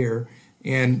play here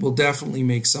and will definitely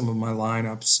make some of my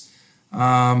lineups.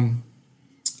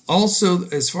 Also,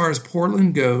 as far as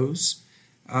Portland goes,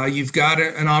 you've got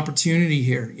an opportunity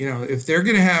here. If they're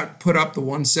going to put up the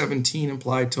 117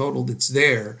 implied total that's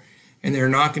there, and they're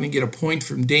not going to get a point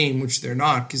from Dame, which they're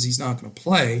not because he's not going to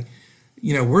play,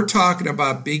 we're talking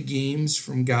about big games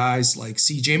from guys like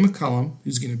C.J. McCollum,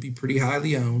 who's going to be pretty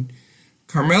highly owned.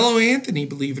 Carmelo Anthony,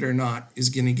 believe it or not, is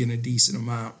going to get a decent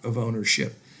amount of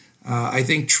ownership. I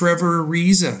think Trevor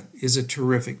Ariza is a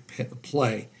terrific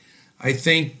play. I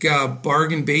think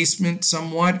bargain basement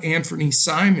somewhat, Anthony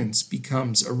Simons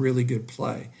becomes a really good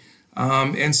play.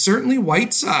 And certainly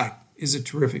Whiteside is a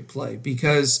terrific play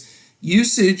because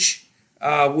usage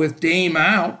with Dame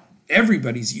out,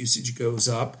 everybody's usage goes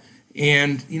up.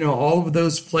 And, all of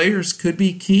those players could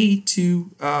be key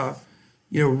to,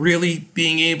 really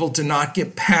being able to not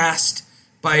get passed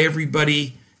by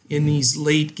everybody in these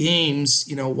late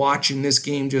games, watching this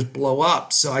game just blow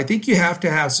up. So I think you have to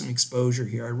have some exposure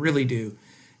here. I really do.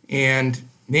 And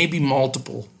maybe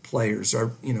multiple players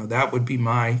are, that would be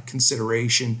my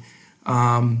consideration.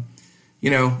 1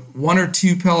 or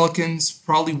 2 Pelicans,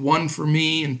 probably 1 for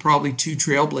me, and probably 2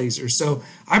 Trailblazers. So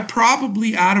I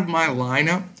probably out of my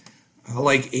lineup,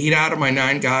 like 8 out of my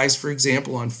 9 guys, for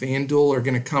example, on FanDuel are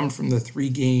going to come from the 3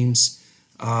 games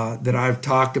that I've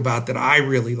talked about that I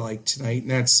really like tonight, and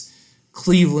that's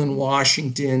Cleveland,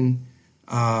 Washington.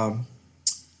 What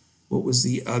was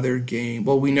the other game?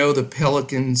 Well, we know the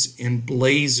Pelicans and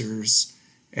Blazers,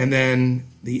 and then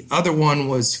the other one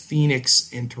was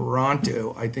Phoenix and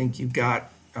Toronto. I think you've got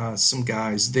some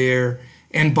guys there,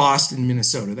 and Boston,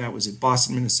 Minnesota. That was it.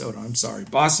 Boston, Minnesota. I'm sorry.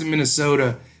 Boston,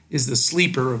 Minnesota is the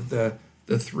sleeper of the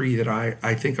 3 that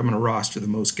I think I'm going to roster the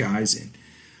most guys in.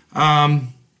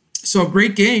 So a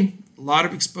great game, a lot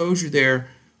of exposure there.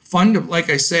 Fun to,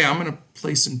 like I say, I'm going to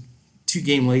play some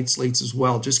 2-game late slates as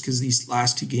well, just because these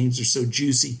last 2 games are so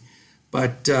juicy.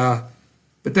 But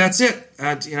that's it.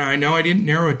 I know I didn't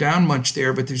narrow it down much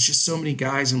there, but there's just so many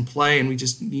guys in play, and we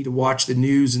just need to watch the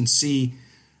news and see.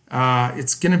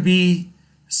 It's going to be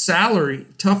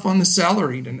tough on the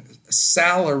salary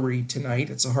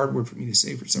tonight. It's a hard word for me to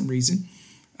say for some reason.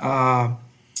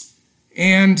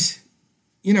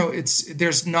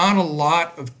 There's not a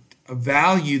lot of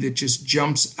value that just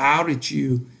jumps out at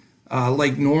you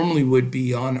like normally would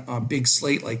be on a big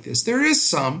slate like this. There is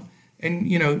some, and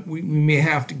we may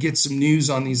have to get some news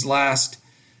on these last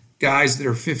guys that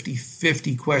are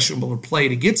 50-50 questionable to play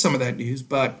to get some of that news,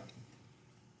 but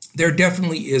there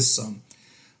definitely is some.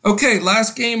 Okay,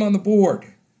 last game on the board.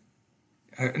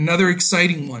 Another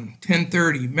exciting one,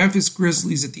 10:30. Memphis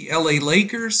Grizzlies at the LA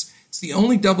Lakers. It's the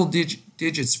only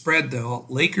double-digit spread, though.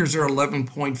 Lakers are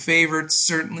 11-point favorites.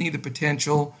 Certainly the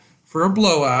potential for a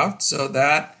blowout. So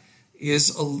that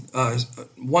is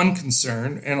one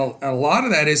concern. And a lot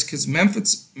of that is because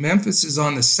Memphis is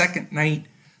on the second night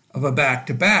of a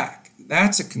back-to-back.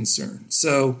 That's a concern.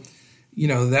 So,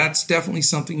 that's definitely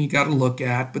something you got to look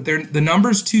at. But the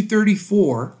number's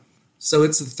 234, so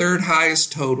it's the third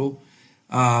highest total.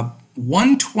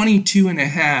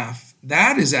 122.5,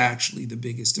 that is actually the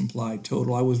biggest implied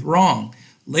total. I was wrong.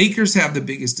 Lakers have the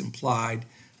biggest implied.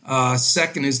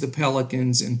 Second is the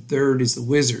Pelicans, and third is the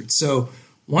Wizards. So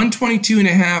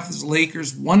 122.5 is the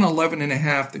Lakers,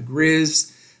 111.5 the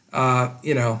Grizz.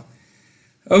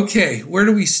 Okay, where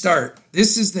do we start?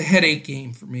 This is the headache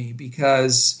game for me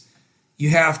because you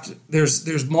have to.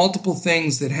 There's multiple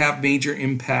things that have major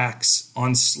impacts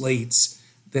on slates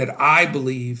that I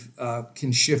believe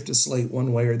can shift a slate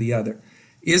one way or the other.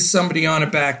 Is somebody on a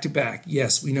back-to-back?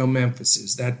 Yes, we know Memphis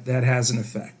is. That has an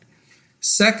effect.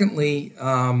 Secondly,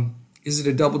 is it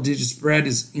a double-digit spread?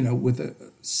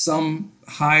 With some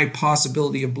high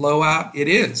possibility of blowout? It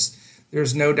is.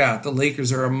 There's no doubt. The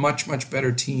Lakers are a much, much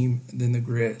better team than the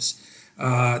Grizz.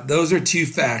 Those are two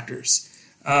factors.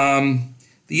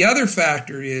 The other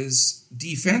factor is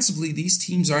defensively, these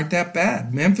teams aren't that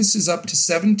bad. Memphis is up to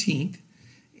 17th,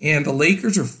 and the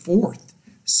Lakers are 4th.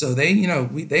 So they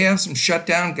have some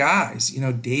shutdown guys.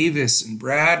 Davis and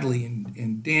Bradley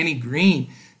and Danny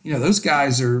Green. Those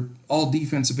guys are all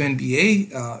defensive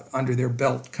NBA under their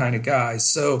belt kind of guys.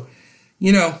 So,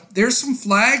 there's some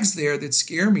flags there that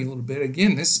scare me a little bit.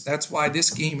 Again, that's why this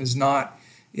game is not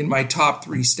in my top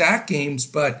 3 stack games,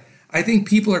 but I think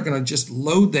people are going to just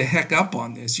load the heck up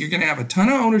on this. You're going to have a ton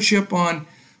of ownership on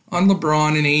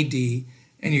LeBron and AD,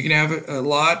 and you're going to have a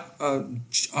lot on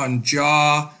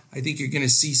Ja. I think you're going to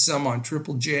see some on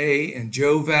Triple J and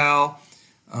Joe Val.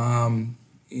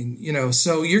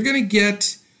 So you're going to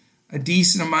get a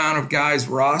decent amount of guys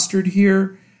rostered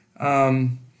here.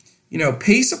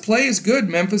 Pace of play is good.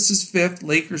 Memphis is 5th.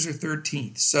 Lakers are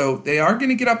 13th. So they are going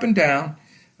to get up and down.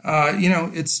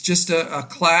 It's just a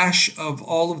clash of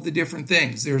all of the different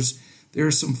things. There's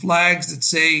some flags that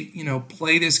say,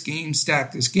 play this game,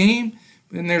 stack this game.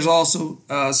 And there's also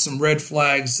some red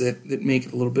flags that make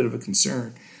it a little bit of a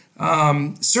concern.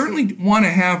 Certainly want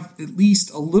to have at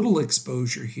least a little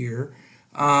exposure here.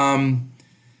 The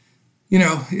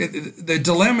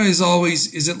dilemma is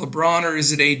always, is it LeBron or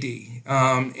is it AD?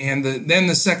 Then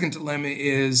the second dilemma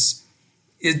is,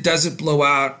 does it blow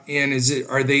out, and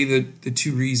are they the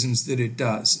two reasons that it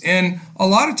does? And a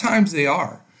lot of times they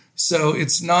are. So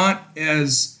it's not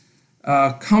as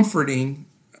comforting,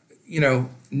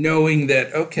 knowing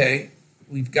that, okay,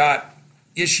 we've got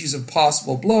issues of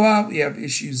possible blowout, we have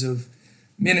issues of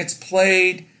minutes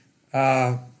played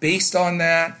based on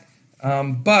that,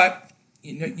 but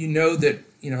that,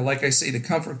 like I say, the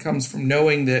comfort comes from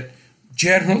knowing that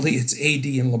generally it's AD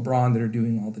and LeBron that are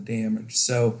doing all the damage.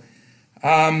 So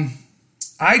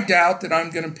I doubt that I'm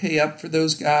going to pay up for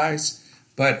those guys,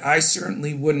 but I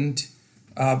certainly wouldn't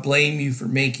blame you for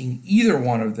making either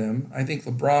one of them. I think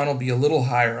LeBron will be a little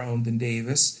higher owned than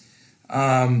Davis,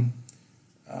 but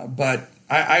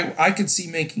I could see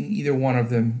making either one of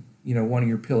them, one of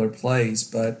your pillar plays,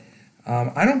 but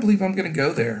I don't believe I'm going to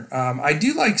go there. I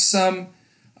do like some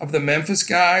of the Memphis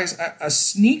guys. A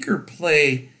sneaker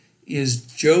play is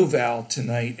Joe Val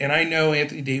tonight, and I know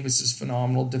Anthony Davis is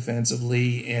phenomenal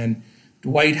defensively, and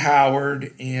Dwight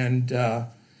Howard and JaVale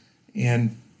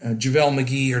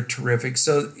McGee are terrific.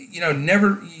 So you're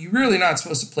really not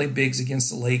supposed to play bigs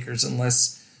against the Lakers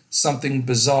unless something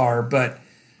bizarre. But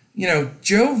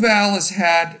Joe Val has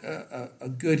had a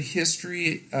good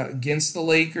history against the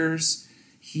Lakers.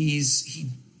 He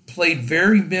played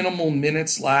very minimal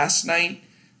minutes last night,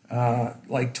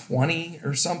 like 20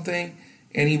 or something,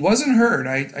 and he wasn't hurt.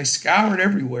 I scoured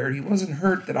everywhere. He wasn't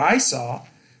hurt that I saw.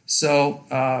 So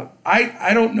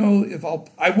I don't know if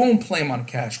I won't play him on a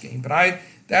cash game, but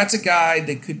that's a guy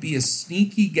that could be a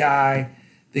sneaky guy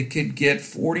that could get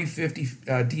 40, 50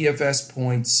 DFS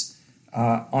points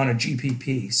on a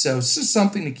GPP. So this is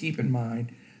something to keep in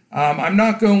mind. I'm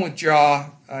not going with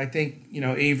Ja. I think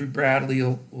Avery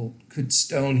Bradley could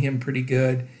stone him pretty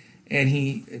good, and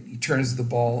he turns the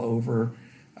ball over.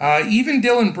 Even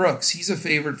Dylan Brooks, he's a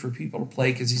favorite for people to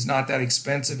play because he's not that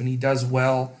expensive and he does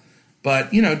well.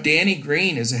 But Danny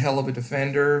Green is a hell of a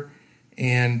defender,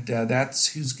 and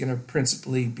that's who's going to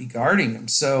principally be guarding him.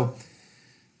 So,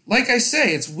 like I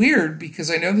say, it's weird because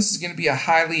I know this is going to be a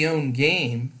highly owned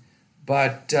game,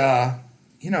 but I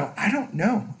don't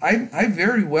know. I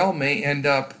very well may end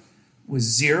up with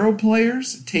 0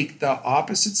 players, take the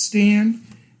opposite stand,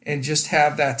 and just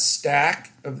have that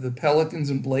stack of the Pelicans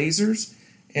and Blazers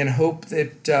and hope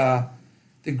that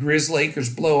the Grizz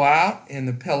Lakers blow out and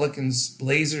the Pelicans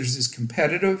Blazers is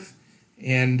competitive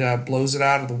and blows it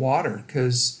out of the water.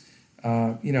 Because,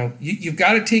 you've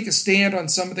got to take a stand on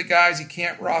some of the guys. You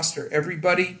can't roster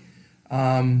everybody.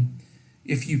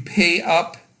 If you pay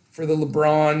up for the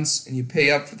LeBrons and you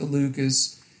pay up for the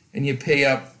Lucas and you pay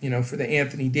up, for the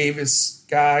Anthony Davis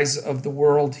guys of the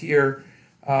world here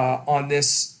on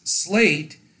this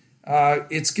slate,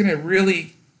 it's going to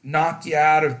really knock you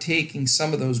out of taking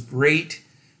some of those great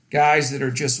guys that are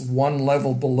just one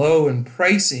level below in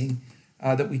pricing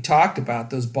that we talked about.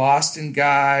 Those Boston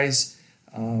guys,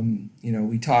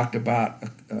 we talked about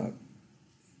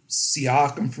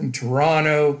Siakam from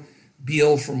Toronto,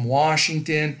 Beal from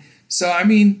Washington. So, I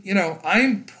mean,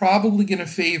 I'm probably going to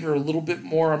favor a little bit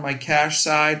more on my cash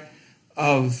side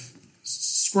of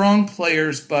strong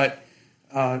players, but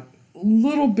a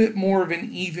little bit more of an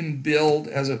even build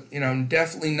I'm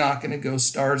definitely not going to go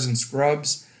stars and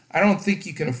scrubs. I don't think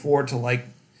you can afford to,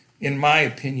 in my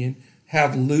opinion,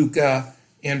 have Luka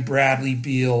and Bradley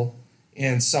Beal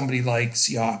and somebody like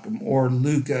Siakam, or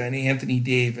Luka and Anthony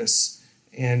Davis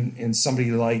and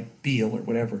somebody like Beal or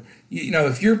whatever.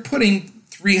 If you're putting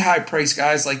 3 high-priced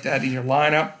guys like that in your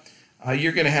lineup,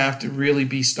 you're going to have to really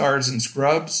be stars and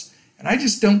scrubs. And I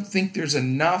just don't think there's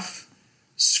enough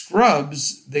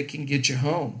scrubs that can get you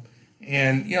home.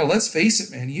 And, let's face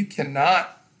it, man, you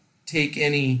cannot take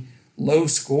any low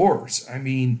scores. I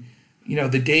mean,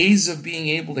 the days of being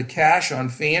able to cash on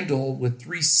FanDuel with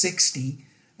 360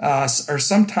 are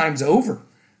sometimes over.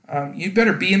 You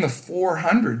better be in the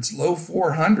 400s, low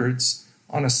 400s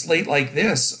on a slate like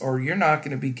this, or you're not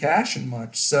going to be cashing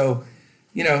much. So,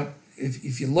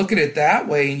 if you look at it that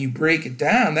way and you break it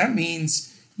down, that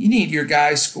means you need your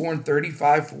guys scoring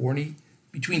 35, 40,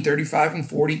 between 35 and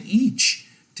 40 each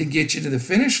to get you to the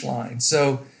finish line.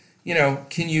 So,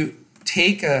 can you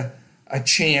take a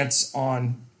chance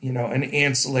on, an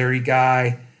ancillary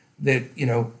guy that,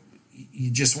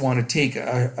 you just want to take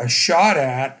a shot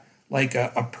at, like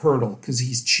a Pirtle because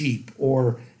he's cheap,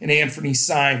 or an Anthony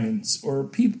Simons, or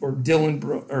Dylan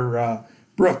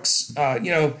Brooks.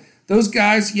 Those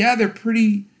guys, yeah, they're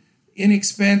pretty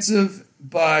inexpensive,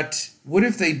 but what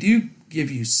if they do give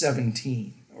you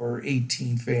 17 or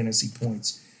 18 fantasy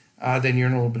points? Then you're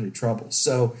in a little bit of trouble.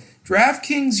 So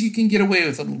DraftKings, you can get away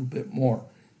with a little bit more.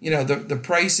 The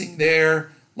pricing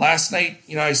there. Last night,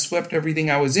 I swept everything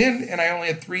I was in, and I only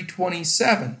had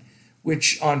 327,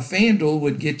 which on FanDuel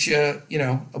would get you,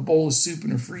 a bowl of soup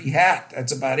and a free hat.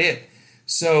 That's about it.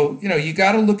 So, you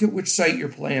got to look at which site you're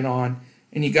playing on,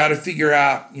 and you got to figure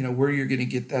out, where you're going to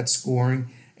get that scoring.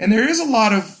 And there is a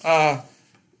lot of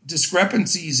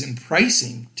discrepancies in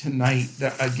pricing tonight,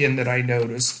 that I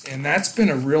noticed, and that's been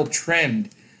a real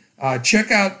trend.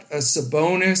 Check out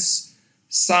Sabonis,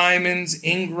 Simons,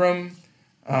 Ingram,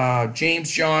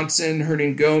 James Johnson,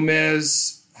 Hernan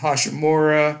Gomez,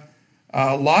 Hashimura.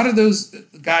 A lot of those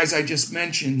guys I just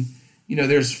mentioned,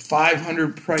 there's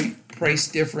 500 price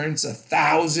difference,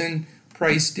 1,000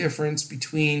 price difference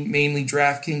between mainly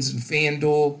DraftKings and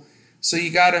FanDuel. So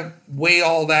you got to weigh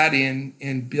all that in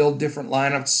and build different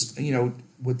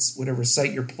lineups, whatever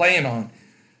site you're playing on.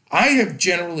 I have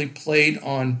generally played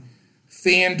on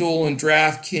FanDuel and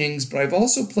DraftKings, but I've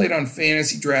also played on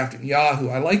Fantasy Draft and Yahoo.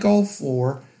 I like all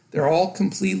 4. They're all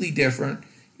completely different.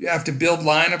 You have to build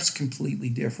lineups completely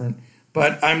different.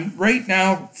 But I'm right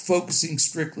now focusing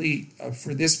strictly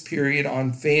for this period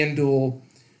on FanDuel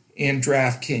and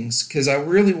DraftKings because I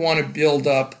really want to build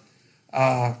up,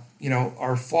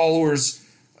 our followers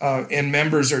and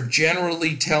members are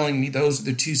generally telling me those are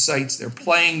the 2 sites they're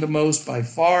playing the most by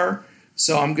far.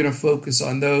 So I'm going to focus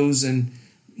on those. And,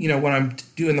 when I'm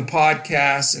doing the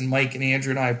podcast, and Mike and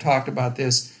Andrew and I have talked about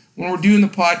this, when we're doing the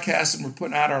podcast and we're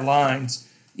putting out our lines,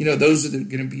 those are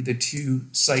going to be the 2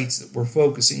 sites that we're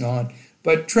focusing on.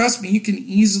 But trust me, you can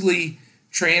easily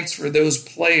transfer those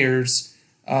players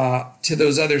to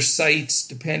those other sites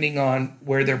depending on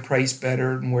where they're priced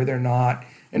better and where they're not.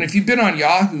 And if you've been on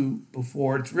Yahoo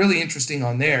before, it's really interesting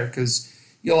on there because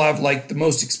you'll have the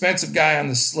most expensive guy on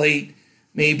the slate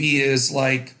maybe is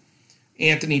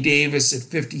Anthony Davis at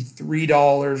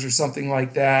 $53 or something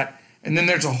like that. And then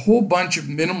there's a whole bunch of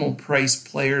minimal price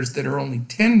players that are only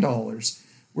 $10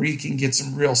 where you can get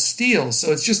some real steals.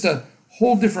 So it's just a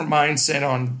whole different mindset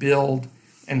on build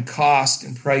and cost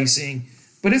and pricing.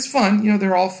 But it's fun.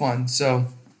 They're all fun. So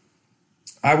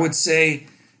I would say,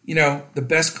 the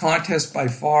best contests by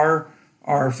far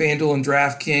are FanDuel and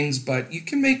DraftKings, but you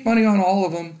can make money on all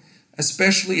of them,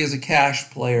 especially as a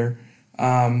cash player.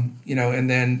 And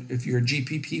then if you're a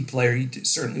GPP player, you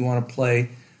certainly want to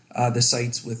play the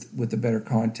sites with the better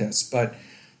contests. But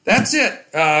that's it.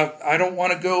 I don't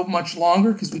want to go much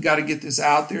longer because we got to get this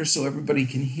out there so everybody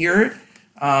can hear it.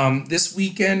 This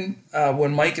weekend,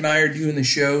 when Mike and I are doing the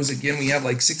shows, again, we have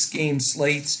 6-game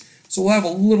slates. So we'll have a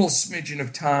little smidgen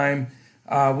of time.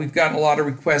 We've gotten a lot of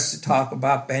requests to talk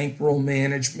about bankroll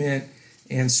management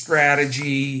and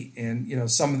strategy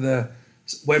and, some of the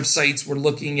websites we're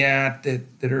looking at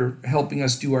that are helping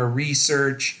us do our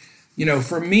research.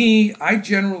 For me, I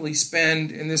generally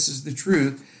spend, and this is the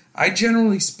truth, I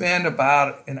generally spend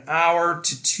about an hour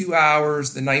to 2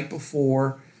 hours the night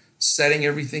before setting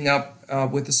everything up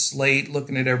with a slate,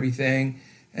 looking at everything,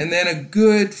 and then a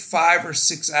good 5 or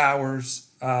 6 hours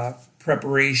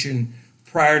preparation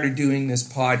prior to doing this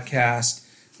podcast,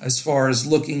 as far as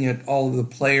looking at all of the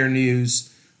player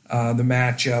news, the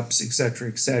matchups, et cetera,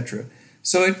 et cetera.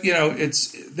 So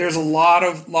there's a lot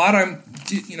I'm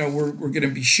we're going to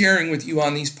be sharing with you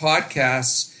on these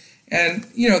podcasts, and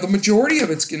the majority of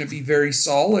it's going to be very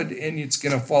solid, and it's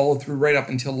going to follow through right up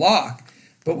until lock.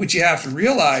 But what you have to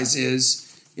realize is,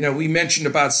 we mentioned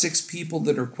about 6 people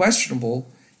that are questionable,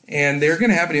 and they're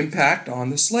going to have an impact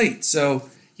on the slate. So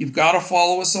you've got to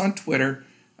follow us on Twitter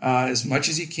as much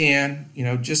as you can.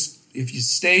 Just if you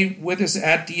stay with us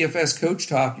at DFS Coach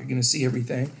Talk, you're going to see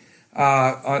everything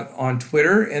on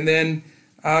Twitter. And then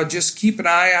just keep an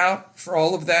eye out for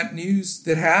all of that news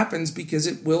that happens, because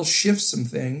it will shift some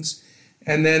things.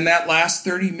 And then that last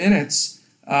 30 minutes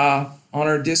on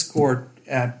our Discord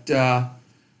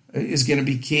is going to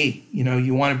be key.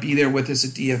 You want to be there with us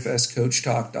at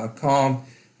dfscoachtalk.com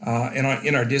and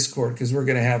in our Discord, because we're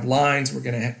going to have lines. We're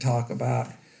going to talk about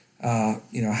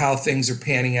how things are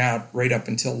panning out right up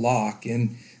until lock.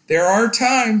 And there are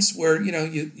times where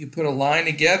you put a line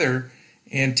together,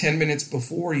 and 10 minutes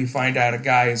before you find out a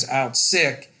guy is out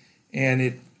sick, and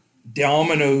it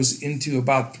dominoes into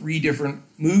about 3 different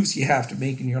moves you have to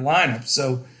make in your lineup.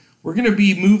 So we're going to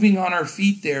be moving on our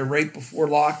feet there right before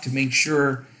lock to make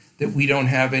sure that we don't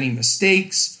have any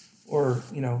mistakes or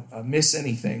miss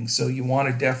anything. So you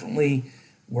want to definitely,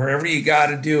 wherever you got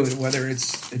to do it, whether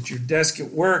it's at your desk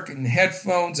at work and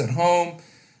headphones at home,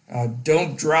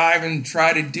 don't drive and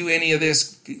try to do any of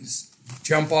this.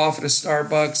 Jump off at a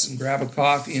Starbucks and grab a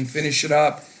coffee and finish it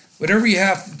up. Whatever you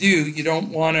have to do, you don't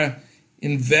want to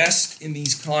invest in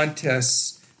these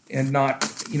contests and not,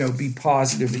 be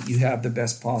positive that you have the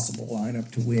best possible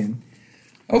lineup to win.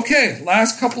 Okay,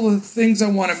 last couple of things I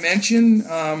want to mention.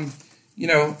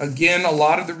 Again, a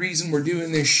lot of the reason we're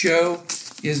doing this show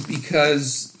is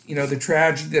because, the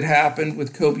tragedy that happened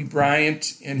with Kobe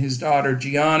Bryant and his daughter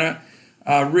Gianna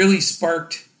really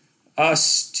sparked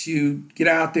us to get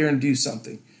out there and do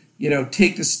something.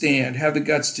 Take the stand, have the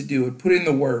guts to do it, put in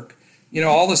the work,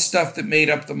 all the stuff that made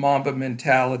up the Mamba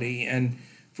mentality. And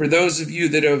for those of you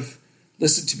that have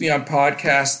listened to me on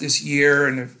podcasts this year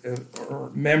and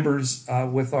or members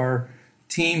with our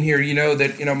team here,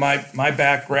 that, my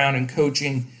background in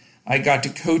coaching, I got to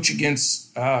coach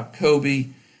against Kobe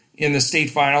in the state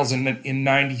finals in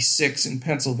 96 in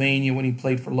Pennsylvania when he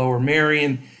played for Lower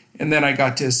Merion. And then I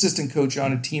got to assistant coach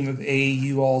on a team of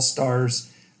AAU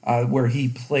All-Stars where he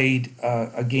played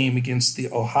a game against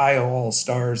the Ohio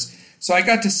All-Stars. So I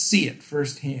got to see it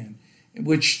firsthand,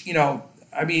 which,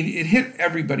 it hit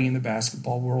everybody in the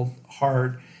basketball world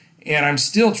hard. And I'm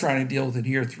still trying to deal with it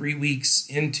here 3 weeks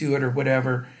into it or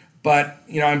whatever. But,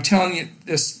 I'm telling you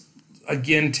this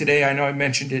again today. I know I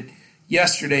mentioned it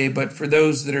yesterday, but for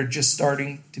those that are just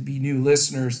starting to be new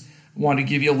listeners, I want to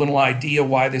give you a little idea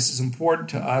why this is important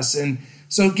to us. And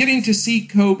so getting to see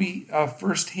Kobe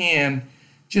firsthand,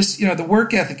 just, the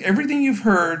work ethic, everything you've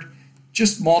heard,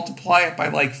 just multiply it by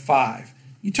like 5.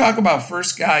 You talk about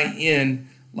first guy in,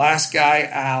 last guy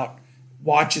out,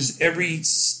 watches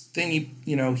everything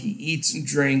he eats and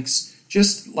drinks,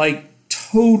 just like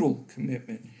total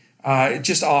commitment. It's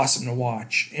just awesome to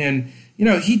watch. And,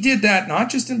 he did that not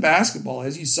just in basketball,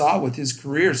 as you saw with his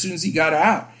career. As soon as he got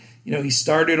out, he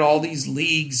started all these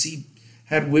leagues. He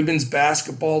had women's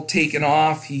basketball taken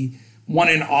off. He won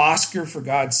an Oscar, for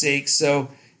God's sake. So,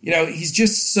 he's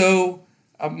just so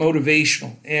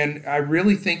motivational. And I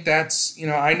really think that's,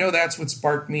 I know that's what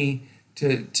sparked me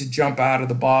to jump out of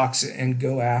the box and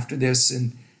go after this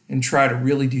and try to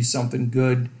really do something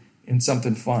good and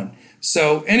something fun.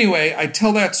 So anyway, I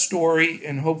tell that story,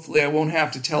 and hopefully I won't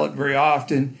have to tell it very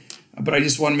often, but I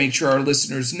just want to make sure our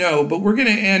listeners know. But we're going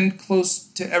to end close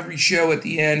to every show at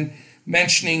the end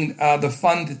mentioning the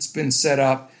fund that's been set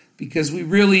up, because we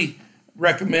really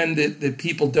recommend that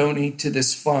people donate to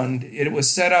this fund. It was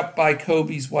set up by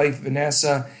Kobe's wife,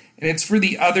 Vanessa, and it's for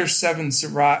the other 7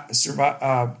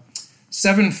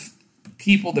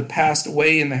 people that passed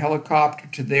away in the helicopter,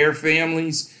 to their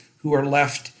families who are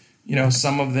left,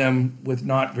 some of them with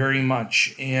not very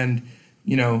much. And,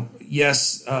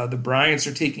 yes, the Bryants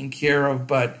are taken care of,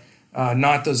 but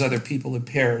not those other people that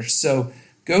perished. So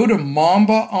go to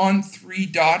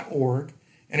mambaon3.org,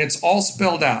 and it's all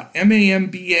spelled out,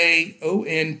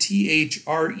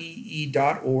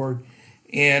 MAMBAONTHREE.org,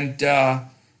 and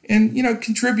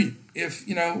contribute. If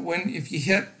if you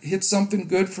hit something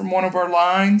good from one of our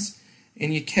lines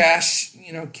and you cash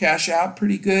out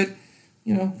pretty good,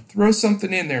 throw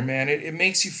something in there, man. It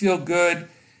makes you feel good.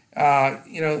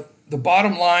 The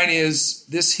bottom line is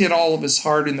this hit all of us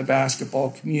hard in the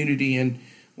basketball community. And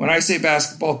when I say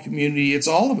basketball community, it's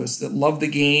all of us that love the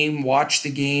game, watch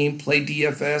the game, play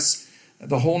DFS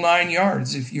the whole 9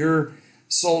 yards. If you're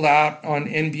sold out on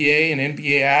NBA and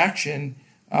NBA action,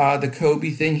 the Kobe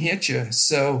thing hit you.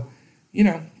 So,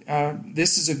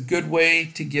 this is a good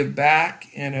way to give back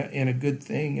and a good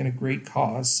thing and a great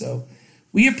cause. So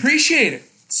we appreciate it.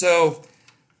 So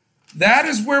that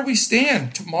is where we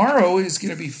stand. Tomorrow is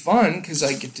going to be fun because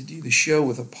I get to do the show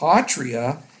with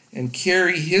Apatria and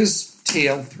carry his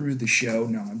tale through the show.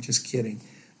 No, I'm just kidding.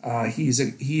 He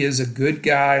is a good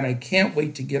guy, and I can't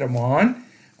wait to get him on.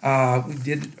 We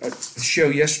did a show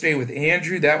yesterday with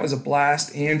Andrew. That was a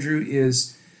blast. Andrew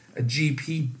is a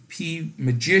GPP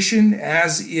magician,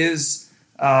 as is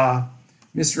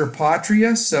Mr.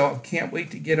 Apatria. So I can't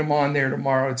wait to get him on there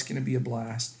tomorrow. It's going to be a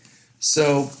blast.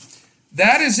 So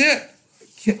that is it.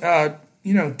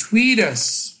 Tweet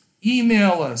us,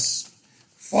 email us,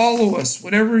 follow us,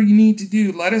 whatever you need to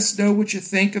do. Let us know what you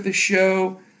think of the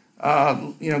show.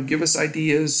 Give us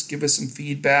ideas, give us some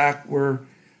feedback. We're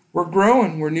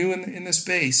growing. We're new in the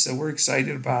space, so we're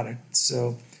excited about it.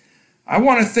 So I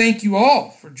want to thank you all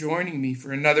for joining me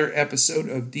for another episode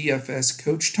of DFS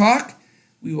Coach Talk.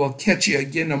 We will catch you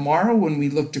again tomorrow when we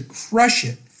look to crush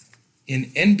it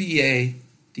in NBA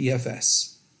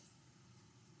DFS.